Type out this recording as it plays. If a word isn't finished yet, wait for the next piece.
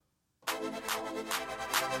She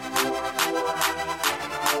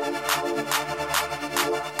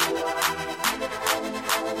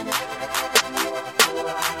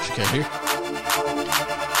can't hear.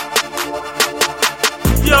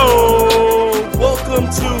 Yo, welcome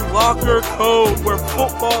to Locker Code, where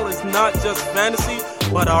football is not just fantasy,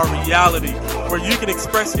 but our reality, where you can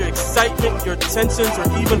express your excitement, your tensions, or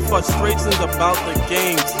even frustrations about the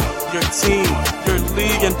games, your team, your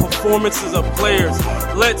league, and performances of players.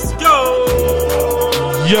 Let's go!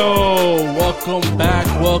 Yo, welcome back.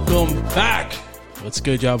 What's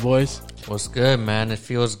good, y'all boys? What's good, man? It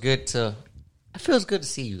feels good to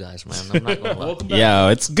see you guys, man. I'm not gonna lie. Yo,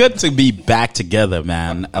 it's good to be back together,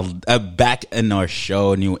 man. Back in our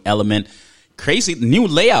show, new element. Crazy new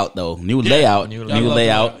layout though. New layout. You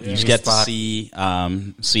just get to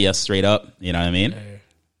see us straight up. You know what I mean?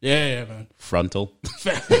 Yeah, man. Frontal.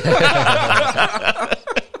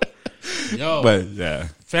 Yo, But yeah.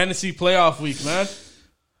 fantasy playoff week, man.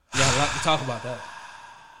 We got a lot to talk about that.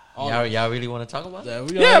 Y'all really want to talk about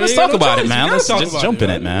that? Yeah, let's talk about it, man. Let's talk just about jump it, in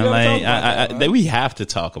it, man. man. Like, we have to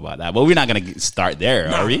talk about that, but we're not gonna start there,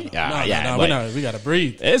 are we? No, but we gotta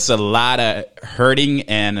breathe. it's a lot of hurting,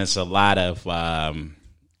 and it's a lot of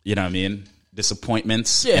you know what I mean,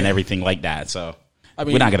 disappointments and everything like that. So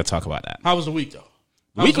we're not gonna talk about that. How was the week, though?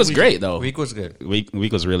 Week was great, though. Week was good.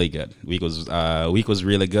 Week was really good. Week was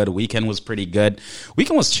really good. Weekend was pretty good.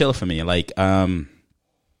 Weekend was chill for me. Like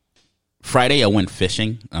Friday I went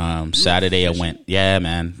fishing. Saturday I went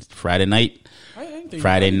Friday night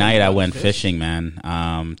I went fishing, man.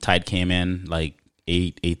 Tide came in like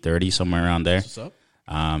 8:30, somewhere around there. What's up?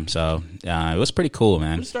 So it was pretty cool,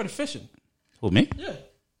 man. Who started fishing? Who, me? Yeah.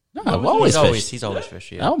 No, I've always fished. He's always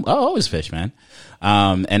fish. Yeah. I always fish, man.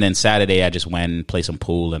 And then Saturday I just went and played some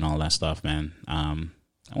pool and all that stuff, man.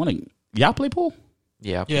 Y'all play pool?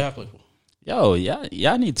 Yeah. Yeah, I play pool. Yo,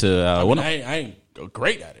 y'all need to. I ain't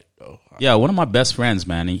great at it though. Yeah, one of my best friends,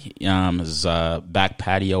 man. His back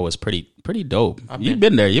patio is pretty dope. You've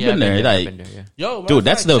been there. You've been there. Like, I've been there, yeah. Yo, dude,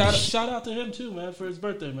 that's the shout out to him too, man, for his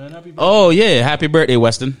birthday, man. Happy birthday. Oh yeah, happy birthday,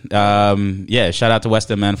 Weston. Yeah, shout out to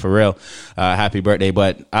Weston, man, for real. Happy birthday.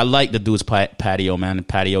 But I like the dude's patio, man. The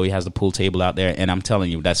patio, he has the pool table out there, and I'm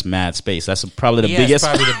telling you, that's mad space. That's probably the biggest.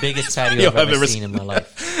 Probably the biggest patio I've ever seen in my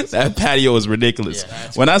life. That patio is ridiculous.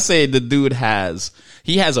 Yeah, when I say the dude has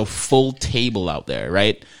a full table out there,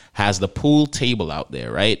 right? Has the pool table out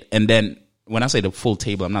there, right? And then when I say the full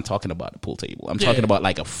table, I'm not talking about the pool table. I'm talking about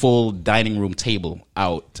like a full dining room table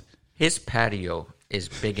out. His patio is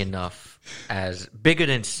bigger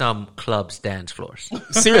than some clubs' dance floors.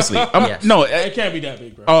 Seriously. Yes. No, It can't be that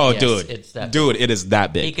big, bro. oh, Yes, dude. it's that Dude, it is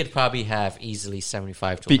that big. He could probably have easily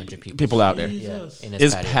 75 to 100 People out there. Yeah, in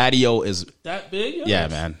His patio is, That big? yeah,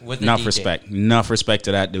 man. With Enough the DJ. respect. Enough respect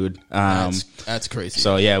to that dude. That's crazy.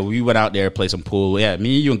 So yeah, we went out there, played some pool. Yeah,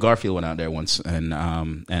 me, you, and Garfield went out there once, and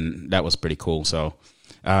that was pretty cool. So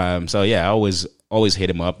yeah, I always hit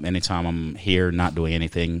him up anytime I'm here, not doing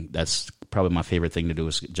anything. That's probably my favorite thing to do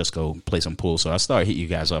is just go play some pool. So I started hitting you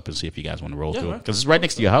guys up and see if you guys want to roll through, because it's right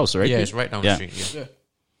next to your house, right? Yeah, Pete? it's right down the street. Yeah.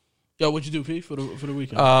 Yo, what'd you do, P, for the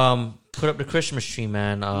weekend? Put up the Christmas tree,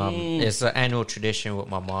 man. It's an annual tradition with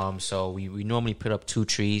my mom. So we normally put up 2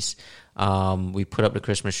 trees. We put up the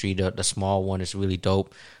Christmas tree. The small one is really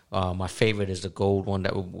dope. My favorite is the gold one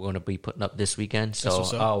that we're going to be putting up this weekend. So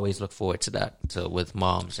I always look forward to that with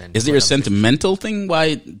moms. And is there a sentimental thing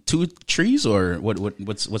why 2 trees, or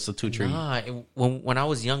what's the 2 trees? Nah, when I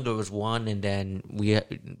was younger, it was 1, and then we had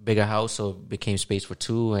a bigger house, so it became space for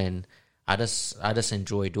 2, and I just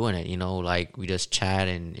enjoy doing it, like we just chat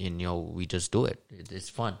and we just do it. It's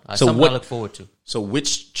fun. Something I look forward to. So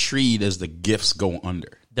which tree does the gifts go under?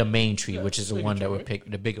 The main tree, which is the one that we're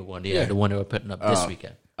picking, the bigger one, the one that we're putting up this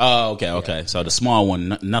weekend. Oh, okay. Yeah. So the small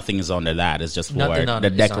one, nothing is under that. It's just for the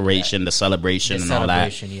decoration, the celebration, and all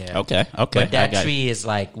that. Yeah. Okay. But that tree is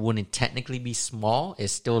like, wouldn't technically be small.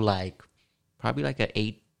 It's still like probably like an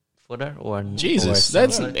 8-footer or Jesus. Or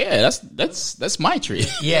that's my tree.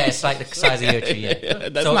 Yeah, it's like the size of your tree. Yeah.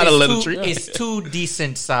 That's not a little tree. It's 2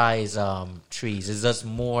 decent size trees. It's just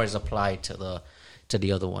more is applied to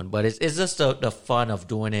the other one, but it's just the fun of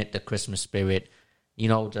doing it, the Christmas spirit.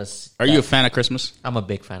 Are you a fan of Christmas? I'm a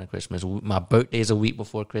big fan of Christmas. My birthday is a week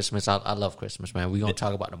before Christmas. I love Christmas, man. We're gonna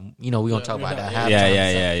talk about we're gonna talk about that.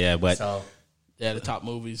 Yeah. But the top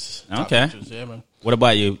movies. Okay. Top pictures, yeah, man. What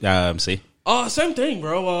about you, C? Same thing,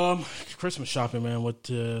 bro. Christmas shopping, man, with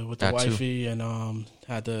the wifey, and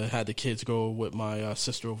had the kids go with my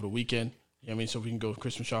sister over the weekend. You know what I mean? So we can go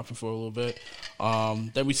Christmas shopping for a little bit.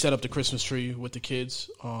 Then we set up the Christmas tree with the kids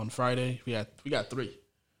on Friday. We got 3.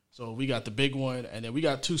 So we got the big one, and then we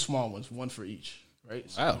got 2 small ones, one for each. right?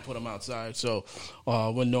 So Wow. we put them outside. So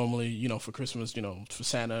when normally, you know, for Christmas, you know, for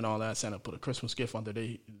Santa and all that, Santa put a Christmas gift under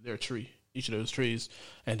their tree, each of those trees,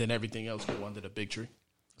 and then everything else go under the big tree.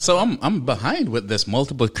 So I'm behind with this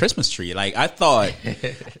multiple Christmas tree. Like I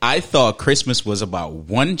thought Christmas was about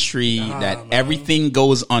one tree that everything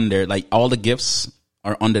goes under, like all the gifts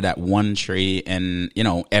are under that one tree, and you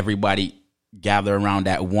know everybody gather around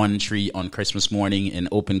that one tree on Christmas morning and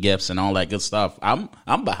open gifts and all that good stuff. I'm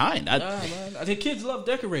behind. Man, I think kids love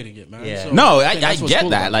decorating it, man. Yeah. So No, I that's what's get cool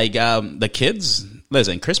that. about it. Like the kids,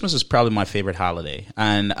 listen, Christmas is probably my favorite holiday,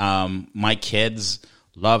 and my kids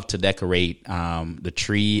love to decorate the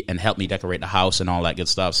tree and help me decorate the house and all that good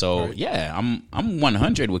stuff. So yeah, I'm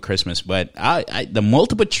 100 with Christmas, but I the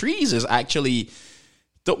multiple trees is actually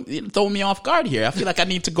throw me off guard here. I feel like I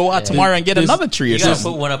need to go out tomorrow and get another tree or You gotta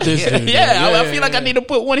something. put one up here. I feel like I need to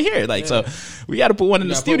put one here. Like, so we got to put one in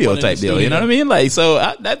the gotta put studio one in type the deal. You know studio. what I mean? Like, so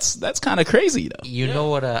that's kind of crazy though. You know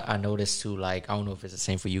what I noticed too? Like, I don't know if it's the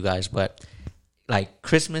same for you guys, but like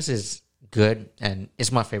Christmas is good and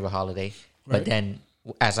it's my favorite holiday. But then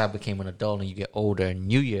as I became an adult and you get older,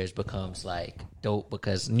 New Year's becomes like dope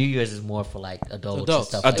because New Year's is more for like adults and Adults.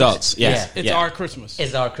 stuff like Adults, that. yes. It's Yeah. our Christmas.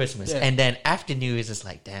 It's our Christmas. Yeah. And then after New Year's, it's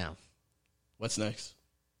like, damn, What's next?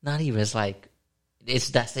 not even. It's like,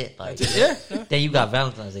 that's it. Like, Yeah. then you got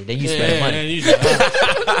Valentine's Day. Then you Yeah, spend yeah, money.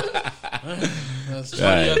 yeah, that's money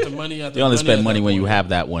Right. after money after You only spend at money that when you point. have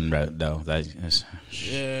that one, right, though.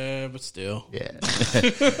 Yeah, but still. Yeah.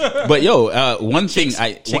 But yo, one thing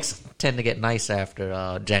Chicks tend to get nice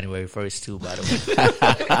after January 1st too, by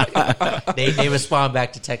the way. they respond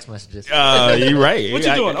back to text messages. you're right. What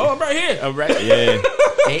you doing? Oh, I'm right here. I'm right. Yeah.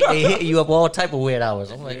 They hit you up all type of weird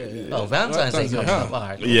hours. I'm like, oh, Valentine's Day Valentine's Day, coming huh? up. All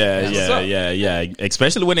right. Yeah, What's yeah, up? yeah.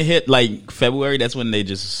 Especially when it hit like February, that's when they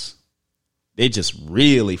just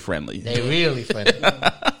really friendly. They really friendly.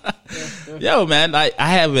 Yo, man, I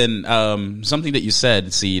haven't something that you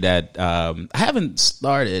said. See that I haven't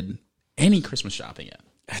started any Christmas shopping yet.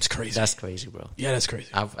 That's crazy. That's crazy, bro. Yeah, that's crazy.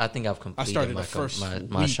 I think I've completed started my, the first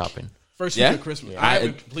my week. shopping. First Yeah? week of Christmas. I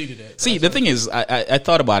haven't completed it. See, the thing is, I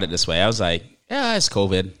thought about it this way. I was like, yeah, it's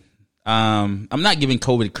COVID. I'm not giving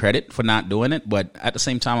COVID credit for not doing it, but at the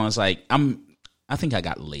same time, I was like, I think I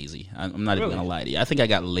got lazy. I'm not even gonna lie to you. I think I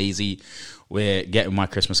got lazy with getting my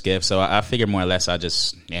Christmas gift. So I figured more or less I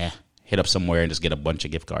just hit up somewhere and just get a bunch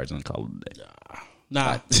of gift cards and call it a day.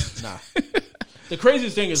 Nah. The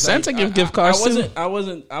craziest thing is Santa like, give gift cards too? I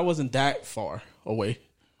wasn't that far away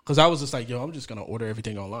because I was just like, yo, I'm just gonna order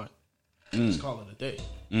everything online. Just call it a day,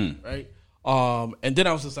 right? And then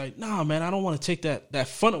I was just like, nah, man, I don't want to take that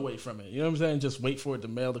fun away from it. You know what I'm saying? Just wait for the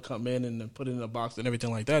mail to come in and then put it in a box and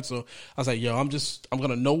everything like that. So I was like, yo, I'm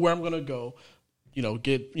gonna know where I'm gonna go,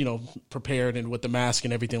 get prepared and with the mask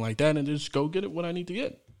and everything like that, and just go get it what I need to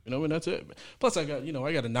get. And that's it. Plus, I got a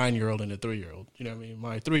 9-year-old and a 3-year-old. You know what I mean?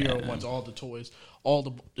 My 3-year-old wants all the toys, all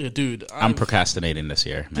the dude. I'm procrastinating this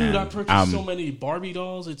year, man. Dude, I purchased so many Barbie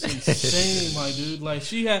dolls. It's insane, my dude. Like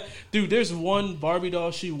there's one Barbie doll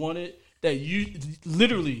she wanted that you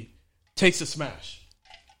literally takes a smash.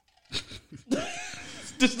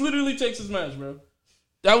 Just literally takes a smash, bro.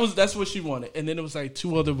 That's what she wanted. And then it was like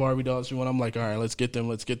 2 other Barbie dolls she wanted. I'm like, all right, let's get them.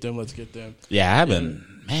 Yeah, I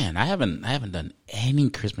haven't done any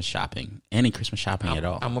Christmas shopping at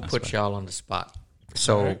all. I'm gonna put y'all on the spot.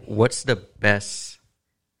 So, what's the best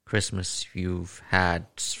Christmas you've had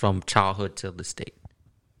from childhood till this date?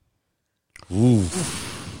 Ooh.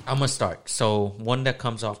 I'm gonna start. So, one that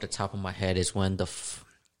comes off the top of my head is when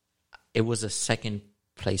it was a second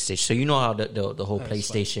PlayStation. So you know how the whole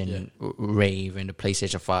PlayStation rave and the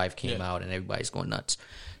PlayStation 5 came out and everybody's going nuts.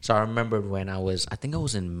 So I remember when I think I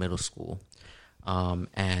was in middle school,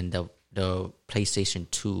 and the PlayStation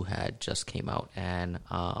 2 had just came out, and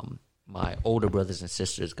my older brothers and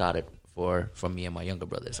sisters got it for me and my younger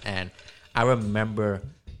brothers. And I remember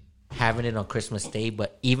having it on Christmas Day,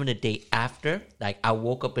 but even the day after, like I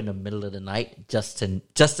woke up in the middle of the night just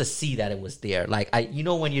to see that it was there. Like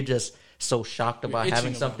when you're just so shocked about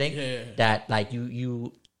having something that like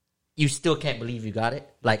you still can't believe you got it.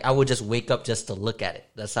 Like I would just wake up just to look at it.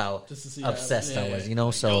 That's how obsessed I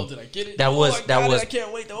was, So did I get it? that was I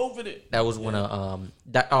can't wait to open it. That was one of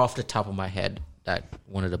that off the top of my head. That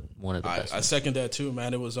one of the best. I second that too,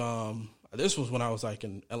 man. It was this was when I was like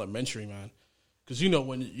in elementary, man. Because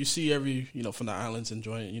when you see every from the islands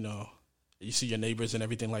enjoying, you see your neighbors and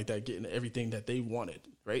everything like that getting everything that they wanted,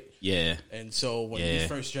 right? Yeah. And so when you're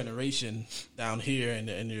first generation down here,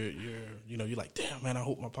 and you're like, damn, man, I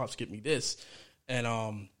hope my pops get me this,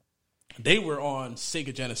 and they were on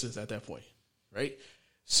Sega Genesis at that point, right?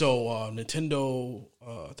 So Nintendo,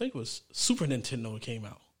 I think it was Super Nintendo came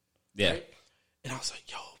out, Yeah. right? And I was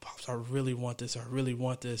like, yo, Pops, I really want this. I really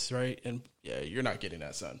want this, right? And yeah, you're not getting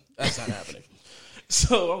that, son. That's not happening.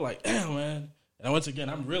 So I'm like, damn, man. And once again,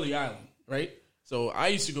 I'm really island, right? So I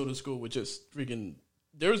used to go to school with just freaking.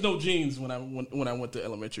 There was no jeans when I went to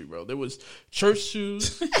elementary, bro. There was church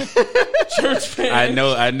shoes, church pants.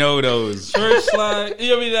 I know those. Church flag. You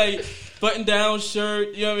know what I mean? Like button down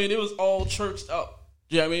shirt. You know what I mean? It was all churched up.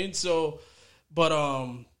 You know what I mean? So, but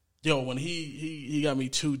yo, when he got me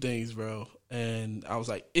 2 things, bro, and I was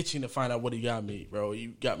like itching to find out what he got me, bro. He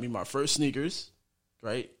got me my first sneakers,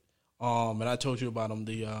 right? And I told you about them,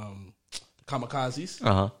 the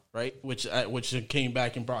kamikazes, right? Which came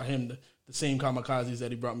back and brought him the same kamikazes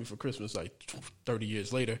that he brought me for Christmas, like 30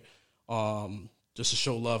 years later, just to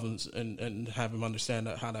show love and have him understand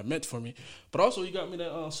how that meant for me. But also, he got me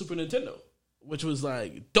that Super Nintendo, which was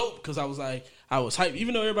like dope because I was hyped.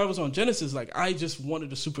 Even though everybody was on Genesis, like I just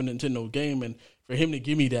wanted a Super Nintendo game, and for him to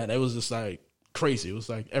give me that, it was just like crazy. It was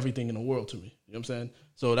like everything in the world to me. You know what I'm saying?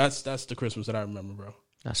 So that's the Christmas that I remember, bro.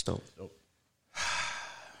 That's dope.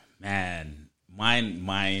 Man,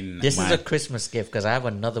 mine. This is a Christmas gift because I have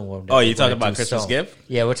another one. Oh, you talking about Christmas gift?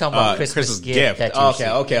 Yeah, we're talking about Christmas gift. That you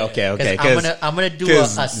Okay. I'm gonna do a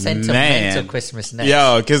sentimental Christmas next.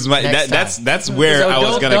 Yo, because that's where I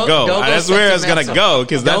was gonna go. That's where I was gonna go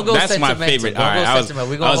because that's my favorite. All right,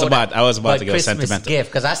 I was about to go sentimental gift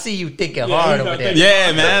because I see you thinking hard over there.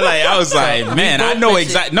 Yeah, man. Like I was like, man, I know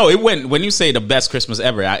exactly. No, it went when you say the best Christmas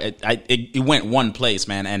ever. It went one place,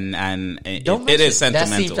 man, and it is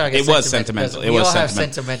sentimental. It was sentimental. It was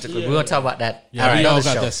sentimental. We're gonna talk about that. Yeah, we all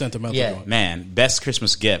got that sentimental. Yeah, going. Man, best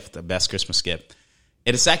Christmas gift. The best Christmas gift.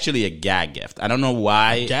 It is actually a gag gift. I don't know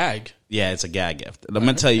why. A gag? Yeah, it's a gag gift. Let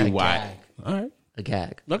me tell you why. Gag. All right. A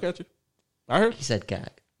gag. Look at you. I heard. He said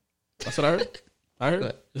gag. That's what I heard.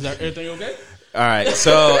 Good. Is that everything okay? All right.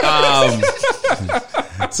 So,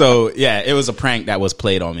 so yeah, it was a prank that was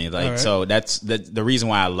played on me. Like, right. So that's the reason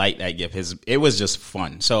why I like that gift is it was just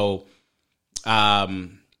fun. So,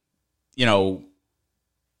 you know,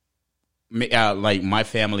 like my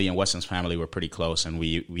family and Weston's family were pretty close, and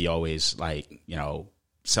we always like, you know,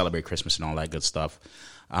 celebrate Christmas and all that good stuff.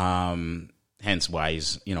 Hence why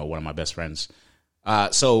he's, you know, one of my best friends.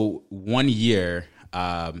 So one year,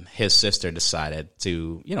 his sister decided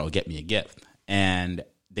to, you know, get me a gift, and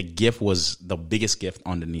the gift was the biggest gift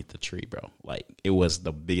underneath the tree, bro. Like it was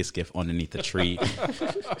the biggest gift underneath the tree.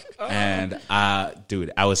 And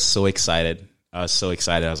dude, I was so excited. I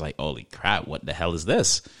was like, holy crap, what the hell is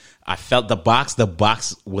this? I felt the box. The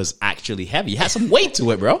box was actually heavy. It had some weight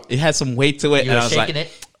to it, bro. It had some weight to it. You were shaking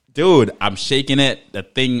it? Dude, I'm shaking it. The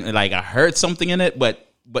thing, like I heard something in it, but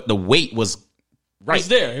the weight was right. It was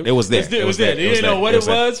there. It was there. You didn't know what it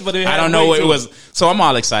was, but it had I don't know what it was. So I'm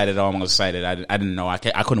all excited. Almost excited. I didn't know. I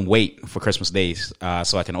couldn't wait for Christmas days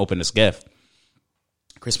so I can open this gift.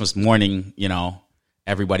 Christmas morning, you know,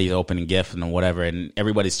 everybody's opening gifts and whatever, and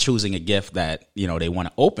everybody's choosing a gift that, you know, they want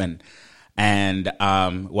to open. And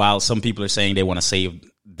while some people are saying they want to save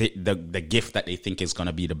the gift that they think is going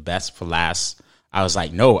to be the best for last, I was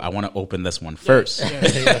like, no, I want to open this one first.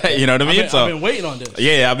 Yeah. You know what I mean? I've been waiting on this.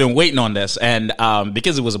 Yeah, I've been waiting on this. And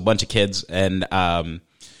because it was a bunch of kids, and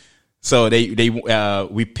so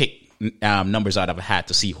we picked numbers out of a hat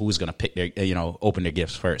to see who's going to pick their, you know, open their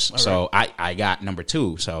gifts first. All so right. I got number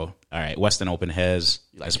 2. So, all right, Weston opened his.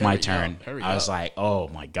 Like, it's my turn. I was like, oh,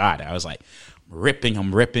 my God. I was like,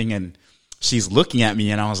 I'm ripping, and she's looking at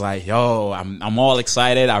me, and I was like, yo, I'm all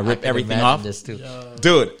excited. I rip everything off. This too.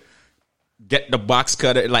 Dude, get the box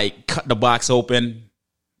cutter, like cut the box open.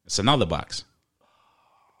 It's another box.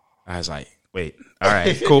 I was like, wait, all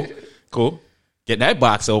right, cool. Get that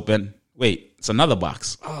box open. Wait, it's another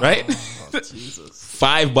box, right? Jesus.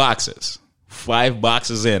 5 boxes. 5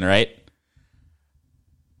 boxes in, right?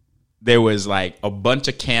 There was like a bunch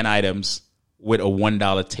of can items with a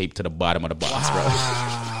 $1 tape to the bottom of the box,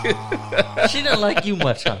 bro. She didn't like you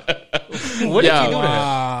much, huh? What did you do to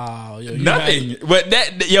her? Yo, nothing. But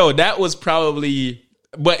that was probably.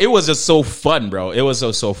 But it was just so fun, bro. It was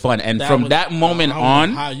so fun, and from that moment on,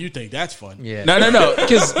 how you think that's fun? Yeah. No.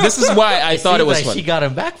 Because this is why I thought it was like fun. She got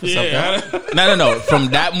him back for something. No. From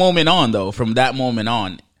that moment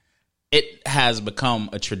on, it has become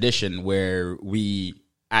a tradition where we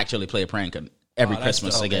actually play a prank every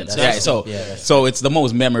Christmas again. So it's the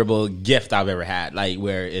most memorable gift I've ever had. Like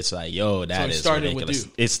where it's like, yo, that is ridiculous.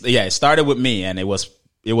 It started with me, and it was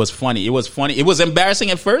funny. It was funny. It was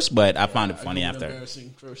embarrassing at first, but I found it funny after.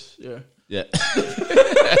 Embarrassing first, yeah.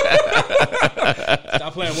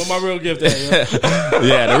 Stop playing. What my real gift at?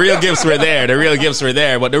 Yeah, the real gifts were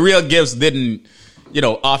there. But the real gifts didn't.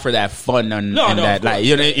 offer that fun and No, that, like,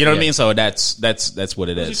 you know what I mean. So that's what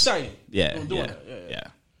it is. It's exciting. Yeah, I'm doing yeah, that. yeah.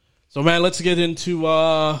 So, man, let's get into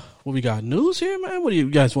what we got. News here, man. What do you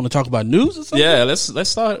guys want to talk about? News or something? Yeah, let's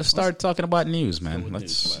start talking about news, man.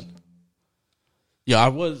 Yeah,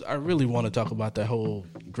 I really want to talk about that whole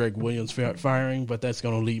Greg Williams firing, but that's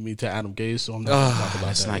going to lead me to Adam Gase, so I'm not going to talk about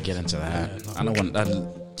let's that. not get into that. I don't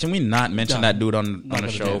want. Can we not mention that dude on the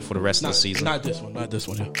show for the rest of the season? Not this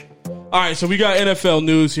one. Yeah. All right, so we got NFL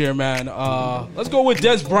news here, man. Let's go with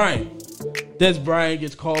Des Bryant. Des Bryant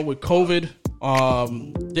gets called with COVID.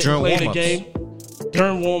 Didn't play the game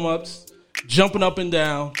during warm-ups, jumping up and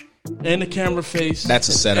down, in the camera face. That's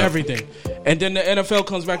a setup. Everything. And then the NFL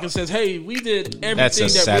comes back and says, hey, we did everything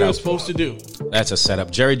that we were supposed to do. That's a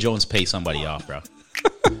setup. Jerry Jones paid somebody off, bro.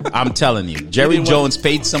 I'm telling you. Jerry Jones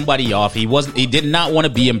paid somebody off. He did not want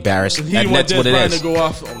to be embarrassed. And that's what it is. To go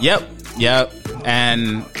off. Yep.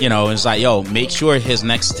 And, it's like, make sure his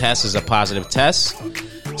next test is a positive test,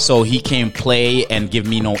 so he can play and give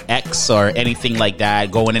me no X or anything like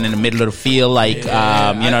that going in the middle of the field, like, you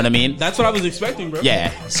know what I mean? That's what I was expecting, bro.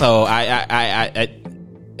 Yeah. So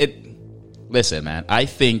listen, man, I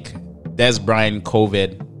think Des Bryant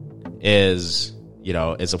COVID is,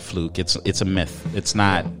 is a fluke. It's a myth. It's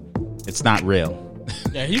not real.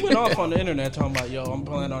 Yeah, he went off on the internet talking about, I'm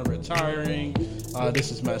planning on retiring.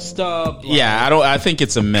 This is messed up. Yeah, I think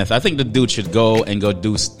it's a myth. I think the dude should go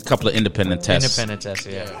do a couple of independent tests.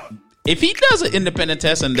 Yeah. If he does an independent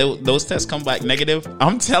test and those tests come back negative,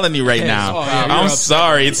 I'm telling you right now, I'm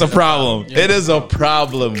sorry, it's a problem. It is a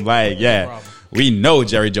problem. Like, we know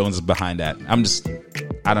Jerry Jones is behind that.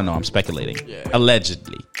 I don't know. I'm speculating. Yeah.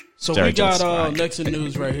 Allegedly. So Jerry we got next in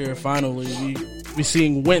news right here. Finally, we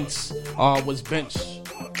seeing Wentz was benched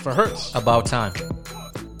for Hurts. About time.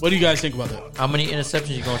 What do you guys think about that? How many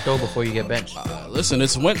interceptions you gonna throw before you get benched? Listen,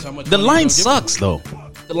 it's Wentz. How much the line sucks, though.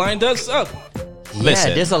 The line does suck.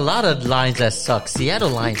 Yeah, there's a lot of lines that suck. Seattle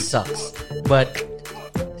line sucks, but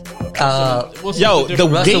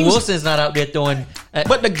Russell Wilson's not out there throwing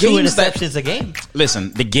but the 2 games interceptions a game.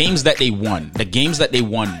 Listen, the games that they won,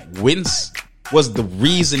 Wentz was the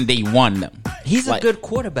reason they won them. He's a good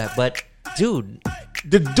quarterback, but dude,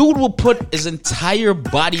 the dude will put his entire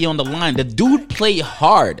body on the line. The dude play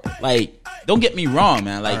hard. Like, don't get me wrong,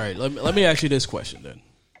 man. Like, all right, let me ask you this question then,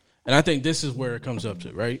 and I think this is where it comes up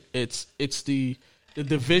to, right? It's the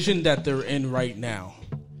division that they're in right now.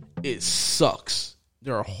 It sucks.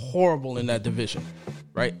 They're horrible in that division,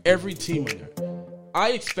 right? Every team in there.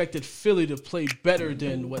 I expected Philly to play better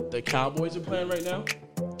than what the Cowboys are playing right now.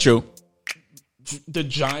 True. The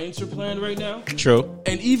Giants are playing right now. True.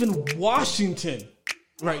 And even Washington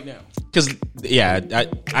right now. Because,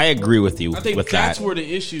 I agree with you. I think that's where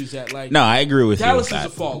the issue's at. Like, no, I agree with Dallas you.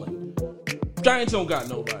 Dallas is falling. Giants don't got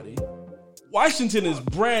nobody. Washington is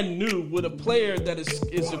brand new with a player that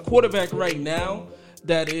is a quarterback right now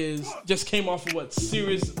that just came off of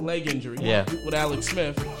serious leg injury with Alex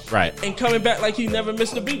Smith. Right. And coming back like he never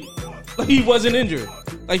missed a beat. Like he wasn't injured.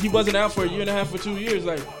 Like he wasn't out for a year and a half or 2 years.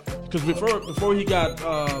 Like, because before he got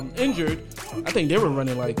injured, I think they were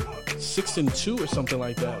running like 6-2 or something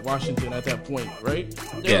like that. Washington at that point, right?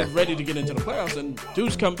 They were ready to get into the playoffs, and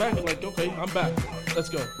dudes come back and like, okay, I'm back. Let's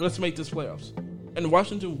go. Let's make this playoffs. And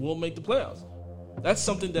Washington will make the playoffs. That's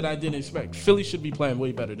something that I didn't expect. Philly should be playing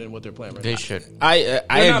way better than what they're playing right now. They should. I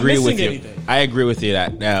agree with you. Anything. I agree with you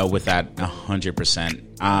with that 100%.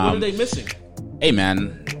 What are they missing? Hey,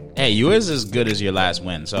 man. Hey, you is as good as your last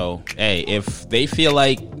win. So, hey, if they feel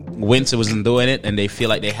like Wentz wasn't doing it and they feel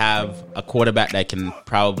like they have a quarterback that can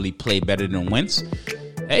probably play better than Wentz,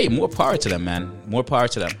 hey, more power to them, man. More power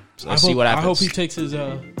to them. So let's see what happens. I hope he takes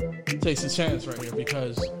his chance right here,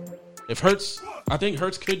 because I think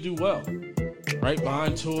Hurts could do well. Right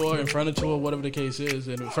behind Tua, in front of Tua, whatever the case is,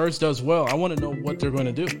 and if Hurts does well, I want to know what they're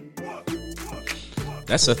going to do.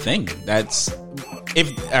 That's the thing.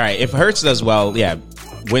 If Hurts does well,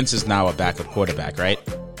 Wentz is now a backup quarterback, right?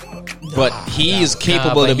 But he is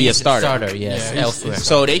capable to be a starter. Yes, elsewhere.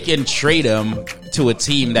 So they can trade him to a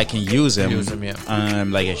team that can use him.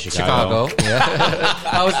 Like in Chicago. Yeah.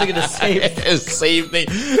 I was thinking the same thing.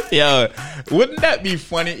 Yo, wouldn't that be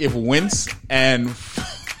funny if Wentz and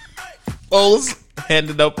Foles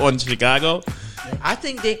ended up on Chicago? I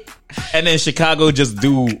think and then Chicago just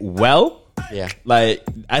do well. Yeah. Like,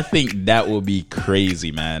 I think that would be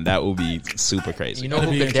crazy, man. That would be super crazy. You know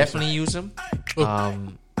who could definitely use him?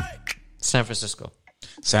 San Francisco.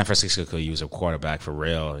 San Francisco could use a quarterback for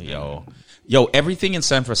real, Yo, everything in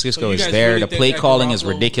San Francisco is there. The play calling is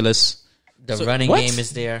ridiculous. The running game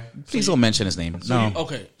is there. Please don't mention his name. No.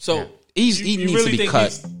 Okay, so he needs to be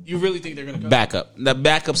cut. You really think they're going to cut?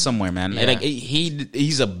 Backup somewhere, man. Yeah. Like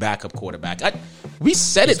he's a backup quarterback. We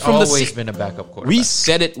said He's it from always been a backup quarterback. We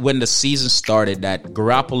said it when the season started that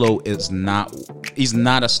Garoppolo he's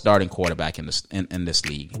not a starting quarterback in this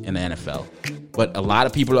league, in the NFL. But a lot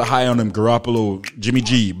of people are high on him. Garoppolo, Jimmy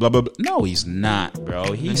G, blah blah blah. No, he's not,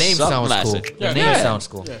 bro. The name sounds cool. The name sounds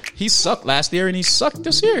cool. Yeah. He sucked last year and he sucked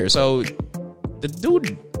this year. So the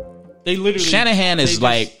dude, They literally Shanahan is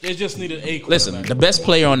they just needed a quarterback. listen, the best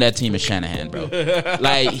player on that team is Shanahan, bro.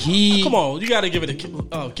 Like Come on, you got to give it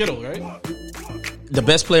to Kittle, right? the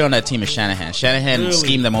best player on that team is Shanahan. Shanahan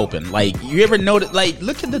schemed them open. Like, you ever notice? Like,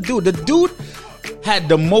 look at the dude. The dude had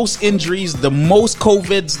the most injuries, the most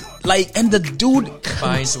COVIDs. Like, and the dude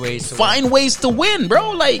Finds ways to win,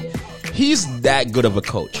 bro. Like, he's that good of a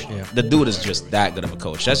coach. Yeah. The dude is just that good of a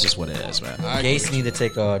coach. That's just what it is, man. Gase need to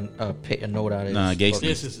take a note out of his Nah, Gase book.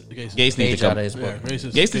 Gase needs to Page come. out of his book.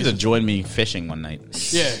 Gase needs to join me fishing one night.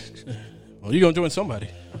 Yeah. Well, you're going to join somebody.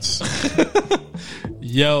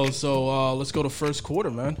 Yo, so let's go to first quarter,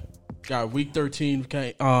 man. Got week 13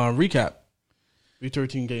 recap. Week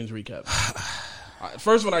 13 games recap.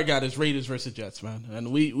 First one I got is Raiders versus Jets, man.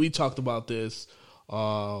 And we talked about this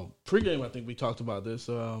pregame. I think we talked about this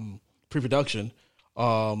pre-production.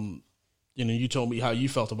 You told me how you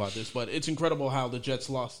felt about this, but it's incredible how the Jets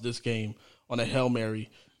lost this game on a Hail Mary.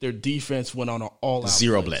 Their defense went on an all-out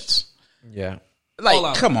Zero blitz. Yeah.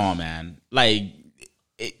 Like, come on, man. Like,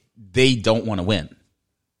 they don't want to win.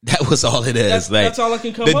 That was all it is. That's all I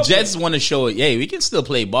can come up with. The Jets want to show, yeah, we can still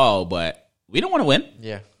play ball, but we don't want to win.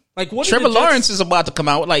 Yeah. Like, what Trevor Lawrence is about to come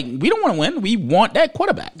out. Like, we don't want to win. We want that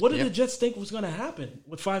quarterback. What did the Jets think was going to happen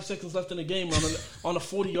with 5 seconds left in the game on a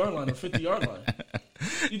 40-yard line or 50-yard line?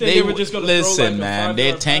 You think they were just going to listen, throw like man? a They're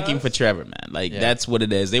 5-yard tanking pass? for Trevor, man. Like, that's what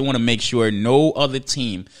it is. They want to make sure no other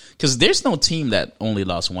team, because there's no team that only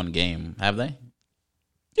lost one game, have they?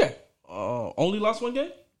 Yeah. Only lost one game?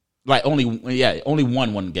 Like, only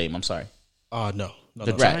won one game. I'm sorry. No.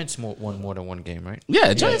 The Giants won more than one game, right?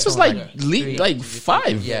 Yeah, Giants was like Three, like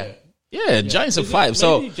 5. Yeah. Yeah, Giants are Is it 5.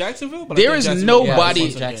 So maybe Jacksonville? But I there think is Jacksonville nobody. won some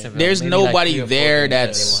games. Jacksonville. There's Maybe nobody like 3 or 4 there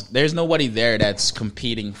games there's nobody there that's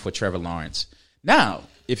competing for Trevor Lawrence. Now,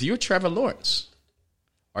 if you're Trevor Lawrence,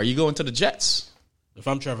 are you going to the Jets? If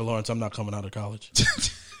I'm Trevor Lawrence, I'm not coming out of college.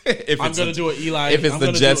 If I'm going to do an Eli. If it's I'm the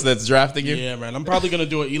gonna Jets do it- that's drafting you, Yeah, man. I'm probably going to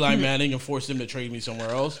do an Eli Manning and force him to trade me somewhere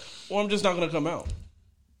else, or I'm just not going to come out.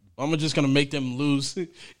 I'm just going to make them lose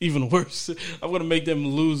even worse. I'm going to make them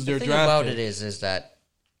lose their The thing draft about pick. it is that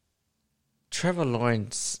Trevor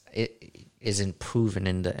isn't proven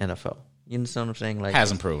in the NFL. You understand what I'm saying? Like,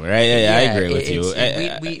 hasn't proven, right? Yeah, I agree with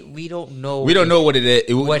you. We don't know. We don't know what it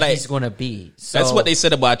is. what Like, he's going to be. So, that's what they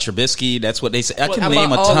said about Trubisky. That's what they said. I can about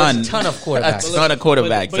name a all ton. this ton of quarterbacks. A ton of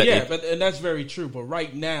quarterbacks. And that's very true. But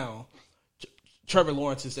right now, Trevor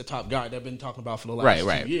Lawrence is the top guy they've been talking about for the last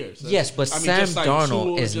Right. 2 years. Yes, but Sam just like Darnold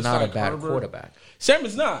Tua, is just not like a bad Herbert. quarterback. Sam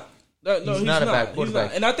is not. No, he's not a bad He's quarterback.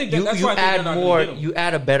 not. And I think you that's why I think add they're not more. gonna get him. You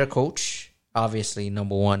add a better coach, obviously,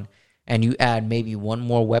 number one, and you add maybe one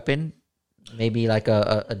more weapon, maybe like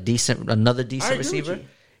another I decent agree receiver. with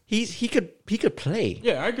you. He could play.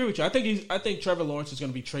 Yeah, I agree with you. I think Trevor Lawrence is going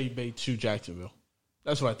to be trade bait to Jacksonville.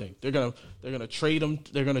 That's what I think. They're gonna trade him.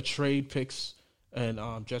 They're gonna trade picks, and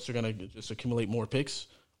Jets are gonna just accumulate more picks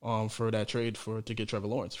for that trade to get Trevor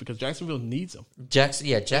Lawrence because Jacksonville needs him.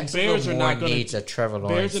 Jacksonville Bears are more not gonna- needs a Trevor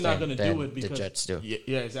Lawrence Bears are not going to than do it because the Jets do.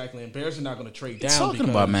 Yeah, exactly. And Bears are not going to trade down. Talking because,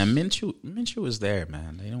 about, man, Minshew is there,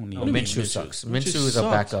 man. They don't need him. Minshew sucks. Minshew is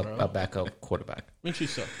sucks, a bro. backup quarterback. Minshew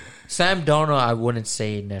sucks. Sam Darnold, I wouldn't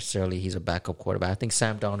say necessarily he's a backup quarterback. I think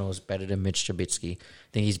Sam Darnold is better than Mitch Trubisky. I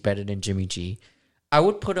think he's better than Jimmy G. I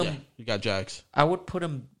would put him. Yeah, you got Jags. I would put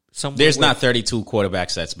him somewhere. There's with- not 32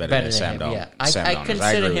 quarterbacks that's better than Sam him. Darnold. Yeah, Sam I Darnold.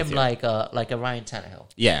 consider agree him with you. like a Ryan Tannehill.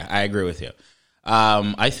 Yeah, I agree with you.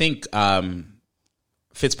 I think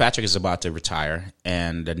Fitzpatrick is about to retire,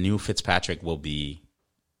 and the new Fitzpatrick will be.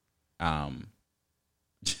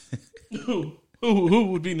 Who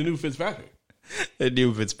would be the new Fitzpatrick? The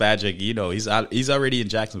new Fitzpatrick, he's already in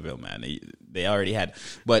Jacksonville, man. They already had,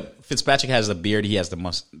 but Fitzpatrick has the beard. He has the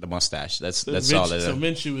mustache. That's all. So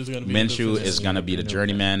Minshew is going to be. Minshew is going to be the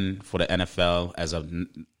journeyman for the NFL as a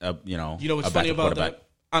You know what's a funny backup about quarterback. that?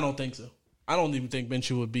 I don't think so. I don't even think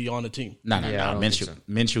Minshew would be on the team. No. Yeah, I don't Minshew, think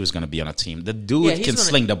Minshew is going to be on a team. The dude Yeah, he's can gonna-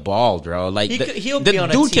 sling the ball, bro. Like He'll the be on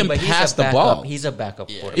a dude team, can but pass he's a the backup. ball. He's a backup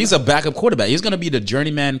quarterback. He's a backup quarterback. He's going to be the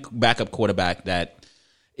journeyman backup quarterback that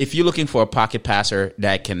if you're looking for a pocket passer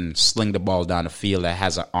that can sling the ball down the field that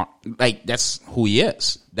has that's who he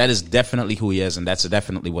is. That is definitely who he is, and that's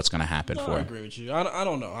definitely what's going to happen for I him. agree with you. I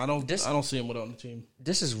don't know. I don't see him on the team.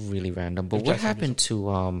 This is really random, but what happened to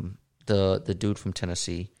the dude from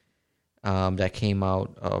Tennessee that came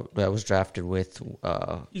out that was drafted with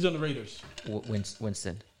He's on the Raiders.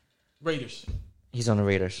 Winston. Raiders. He's on the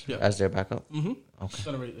Raiders as their backup. Mm-hmm. Okay. He's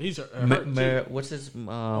on the Raiders. He's hurt too. What's his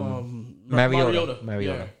Mariota.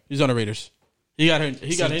 Yeah. He's on the Raiders. He got injured.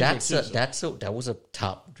 That was a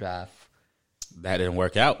top draft. That didn't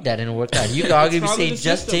work out. That didn't work out. You could argue say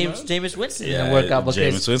just system, Jameis Winston didn't work out because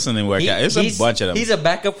Jameis Winston didn't work out. It's a bunch of them. He's a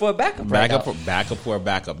backup for a backup. Backup for a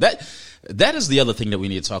backup. That is the other thing that we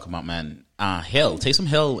need to talk about, man. Taysom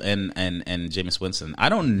Hill and Jameis Winston.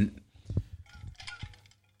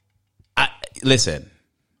 Listen.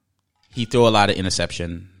 He threw a lot of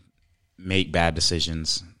interception, make bad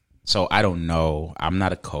decisions. So I don't know. I'm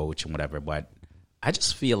not a coach and whatever, but I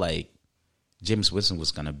just feel like Jameis Winston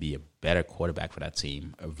was going to be a better quarterback for that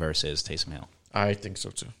team versus Taysom Hill. I think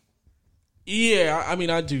so too. Yeah, I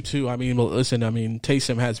mean, I do too. I mean, listen,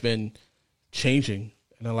 Taysom has been changing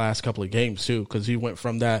in the last couple of games too, because he went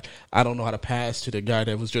from that I don't know how to pass to the guy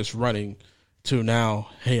that was just running to now,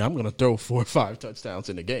 hey, I'm going to throw 4 or 5 touchdowns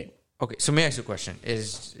in the game. Okay, so let me ask you a question: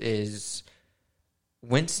 Is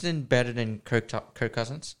Winston better than Kirk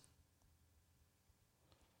Cousins?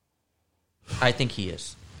 I think he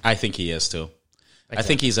is. I think he is too. Exactly. I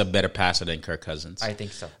think he's a better passer than Kirk Cousins. I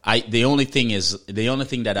think so. The only thing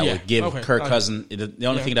that I would give Kirk Cousins, the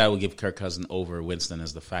only thing that I would give Kirk Cousins over Winston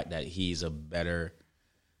is the fact that he's a better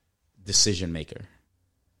decision maker.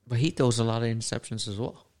 But he throws a lot of interceptions as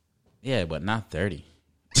well. Yeah, but not 30.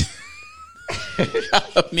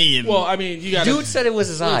 I mean, you got. Dude said it was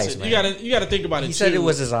his eyes, man. You got to think about it. He said it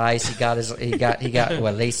was his eyes. He got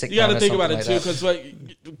what, LASIK. You got to think about it too, because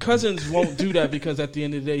Cousins won't do that because at the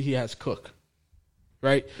end of the day he has Cook,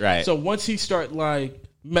 right? Right. So once he start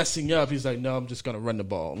messing up, he's like, no, I'm just gonna run the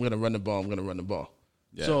ball. I'm gonna run the ball.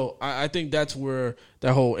 Yeah. So I think that's where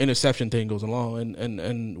that whole interception thing goes along.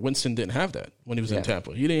 And Winston didn't have that when he was in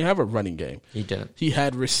Tampa. He didn't have a running game. He didn't. He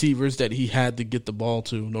had receivers that he had to get the ball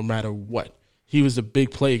to no matter what. He was a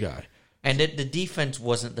big play guy. And the defense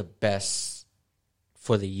wasn't the best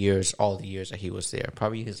for all the years that he was there.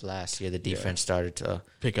 Probably his last year, the defense started to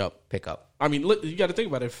pick up. I mean, you got to think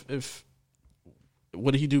about it. If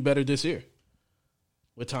what did he do better this year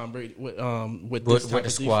with Tom Brady? With the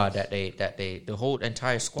squad defense? The whole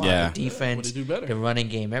entire squad, the defense, do better? The running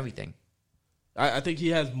game, everything. I think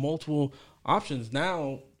he has multiple options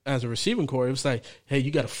now. As a receiving core, it was like, hey, you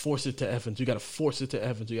got to force it to Evans. You got to force it to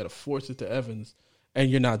Evans. You got to force it to Evans. And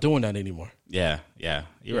you're not doing that anymore. Yeah.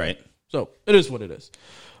 You're right. So it is what it is.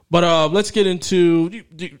 But let's get into,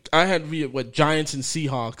 I had Giants and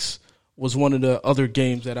Seahawks was one of the other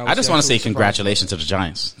games that I just want to say congratulations to the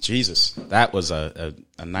Giants. Jesus, that was a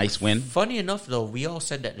nice win. Funny enough, though, we all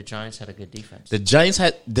said that the Giants had a good defense.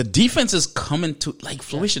 The defense is coming to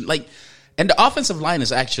fruition. And the offensive line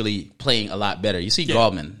is actually playing a lot better. You see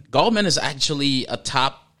Gallman. Gallman is actually a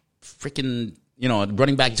top freaking,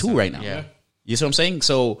 running back 2 right now. Yeah. You see what I'm saying?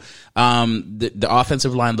 So the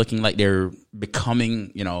offensive line looking like they're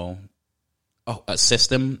becoming, a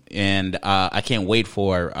system. And I can't wait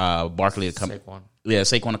for Barkley to come.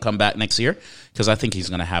 Saquon to come back next year because I think he's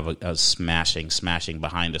going to have a smashing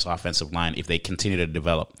behind this offensive line if they continue to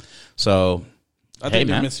develop. So I think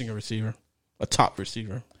they're missing a receiver, a top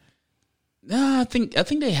receiver. I think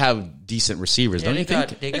they have decent receivers. Don't you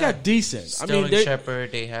think? They got decent. Sterling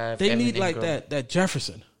Shepard. They have. They Evan need Ingram. that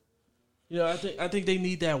Jefferson. I think they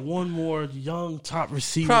need that one more young top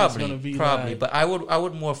receiver. Probably, but I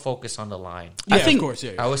would more focus on the line. Yeah, I think, of course,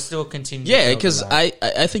 I would still continue. Yeah, because I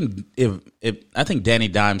think I think Danny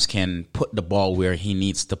Dimes can put the ball where he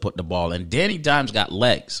needs to put the ball, and Danny Dimes got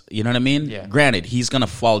legs. You know what I mean? Yeah. Granted, he's gonna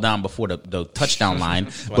fall down before the touchdown line,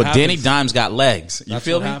 but happens. Danny Dimes got legs. You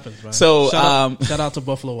feel me? Happens, man. So shout out to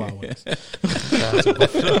Buffalo Wild Wings.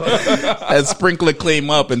 That sprinkler came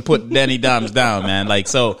up and put Danny Dimes down, man.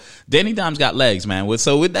 So Danny Dimes got legs, man.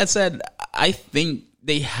 So with that said, I think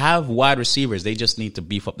they have wide receivers. They just need to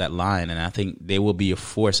beef up that line, and I think they will be a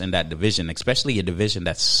force in that division, especially a division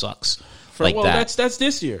that sucks that. That's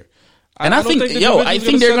this year. And I think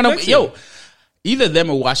they're gonna either them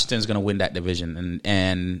or Washington's gonna win that division,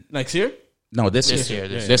 and next year. No, this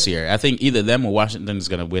year. I think either them or Washington is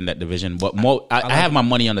going to win that division. But I have my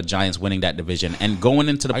money on the Giants winning that division and going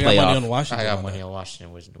into the playoff. I got money on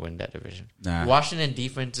Washington win that division. Nah. Washington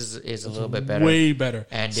defense is a little bit better, way better,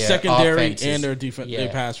 and their secondary and their defense, their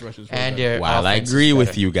pass rushes. And while I agree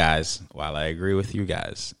with you guys,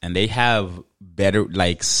 and they have better,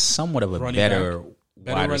 somewhat of a better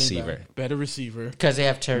wide receiver, better receiver because they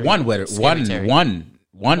have Terry. One wide receiver.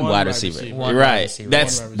 Right.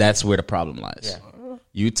 That's where the problem lies. Yeah.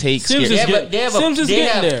 You take Sims is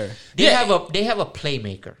getting there. They have a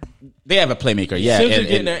playmaker. They have a playmaker, yeah. Sims are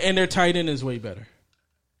getting there, and their tight end is way better,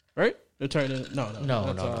 right? Their tight end, no.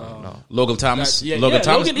 Logan Thomas. Logan Thomas. Logan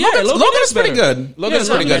Logan's pretty better. good. Logan's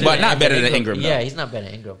pretty good, but not better than Ingram. Yeah, he's not better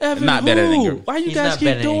than Ingram. Evan Not better than Ingram. Why you He's guys not keep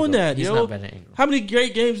better than doing Ingram. that, He's yo? not better than Ingram. How many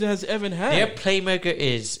great games has Evan had? Their playmaker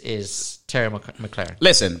is Terry McLaren.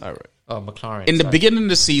 Listen, All right. Oh, McLaren. in the sorry. beginning of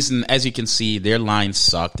the season, as you can see, their line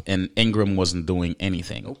sucked, and Ingram wasn't doing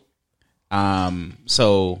anything.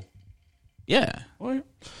 So, yeah. All right.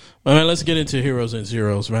 Well, man, let's get into heroes and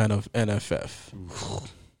zeros, man, of NFF.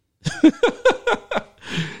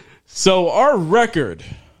 So our record,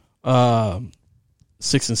 6-7,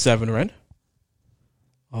 Ren.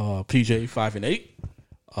 PJ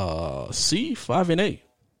 5-8. C 5-8.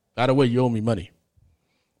 By the way, you owe me money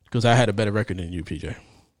because I had a better record than you, PJ.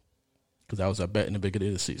 Because I was a bet in the beginning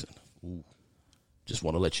of the season. Just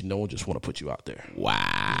want to let you know. Just want to put you out there.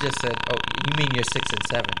 Wow. You just said, oh, you mean you're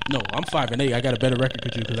 6-7? No, I'm 5-8. I got a better record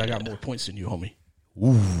than you because I got more points than you, homie.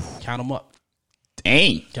 Count them up.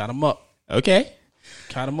 Dang. Count them up. Okay.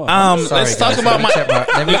 Count them up. Sorry, Let's guys. talk about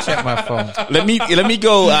Let me check my phone. Let me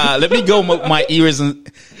go. Let me go. My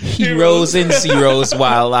heroes and zeros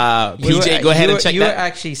while PJ go ahead and check You were that.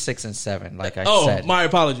 actually 6-7, like I Oh, said. my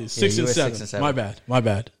apologies. Yeah, 6 you and were 7. 6 and 7. My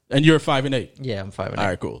bad. And you're 5-8. Yeah, I'm 5-8. All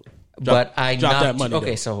right, cool. But I drop knocked that money. Okay,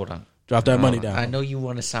 down. so hold on. Drop that money down. I know you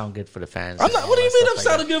want to sound good for the fans. I'm not. What do you mean? I'm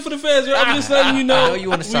sounding good for the fans? Yo? I'm just letting you know. I know you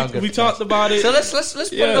want to sound good. We for the talked fans. about it. So let's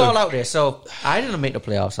put it all out there. So I didn't make the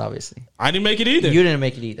playoffs, obviously. I didn't make it either. You didn't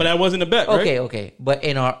make it either. But that wasn't a bet, right? Okay. But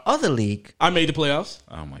in our other league, I made the playoffs.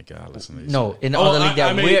 Oh my God! Listen to this. no, in the other league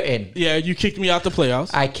that we're in, Yeah, you kicked me out the playoffs.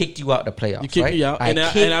 I kicked you out the playoffs. You kicked right? me out, I and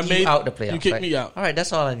I kicked made you out the playoffs. You kicked right? me out. All right,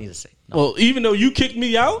 that's all I need to say. No. Well, even though you kicked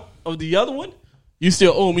me out of the other one, you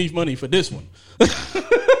still owe me money for this one.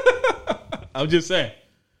 I'm just saying.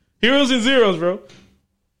 Heroes and zeros, bro.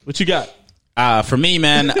 What you got? For me,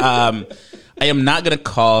 man, I am not going to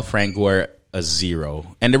call Frank Gore a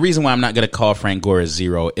zero. And the reason why I'm not going to call Frank Gore a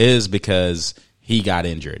zero is because he got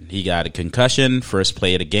injured. He got a concussion, first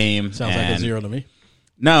play of the game. Sounds like a zero to me.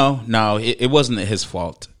 No, it wasn't his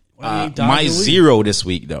fault. Why he died My in the league? zero this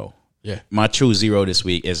week, though. Yeah. My true zero this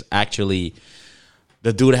week is actually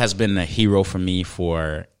the dude has been a hero for me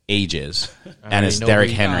for ages, and it's know Derrick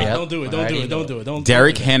who- Henry. Yep. Don't do it. I Don't do already it. Don't know. do it. Don't.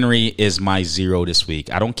 Derrick do that. Henry is my zero this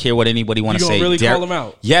week. I don't care what anybody want to You gonna say. really call him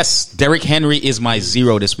out? Yes, Derrick Henry is my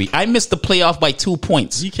zero this week. I missed the playoff by 2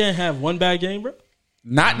 points. You can't have one bad game, bro.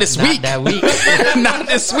 Not this Not week. that week. Not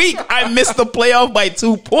this week. I missed the playoff by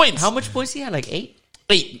 2 points. How much points he had? Like 8?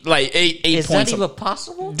 Eight Is points. that even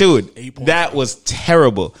possible? Dude, 8 points. that was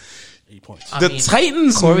terrible. 8 points. I The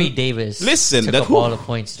Titans- Corey Davis. Listen, took the- up all the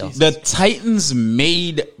points though. The Titans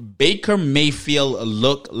made Baker Mayfield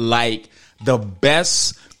look like the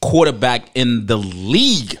best quarterback in the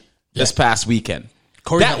league this past weekend.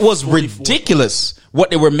 Corey That got was 44. ridiculous what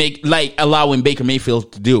they were allowing Baker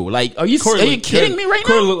Mayfield to do. Like, are you looked kidding good. me right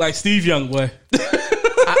Corey now? looked like Steve Young, boy.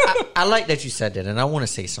 I like that you said that, and I want to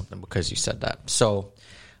say something because you said that. So,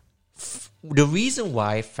 the reason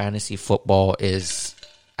why fantasy football is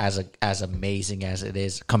as amazing as it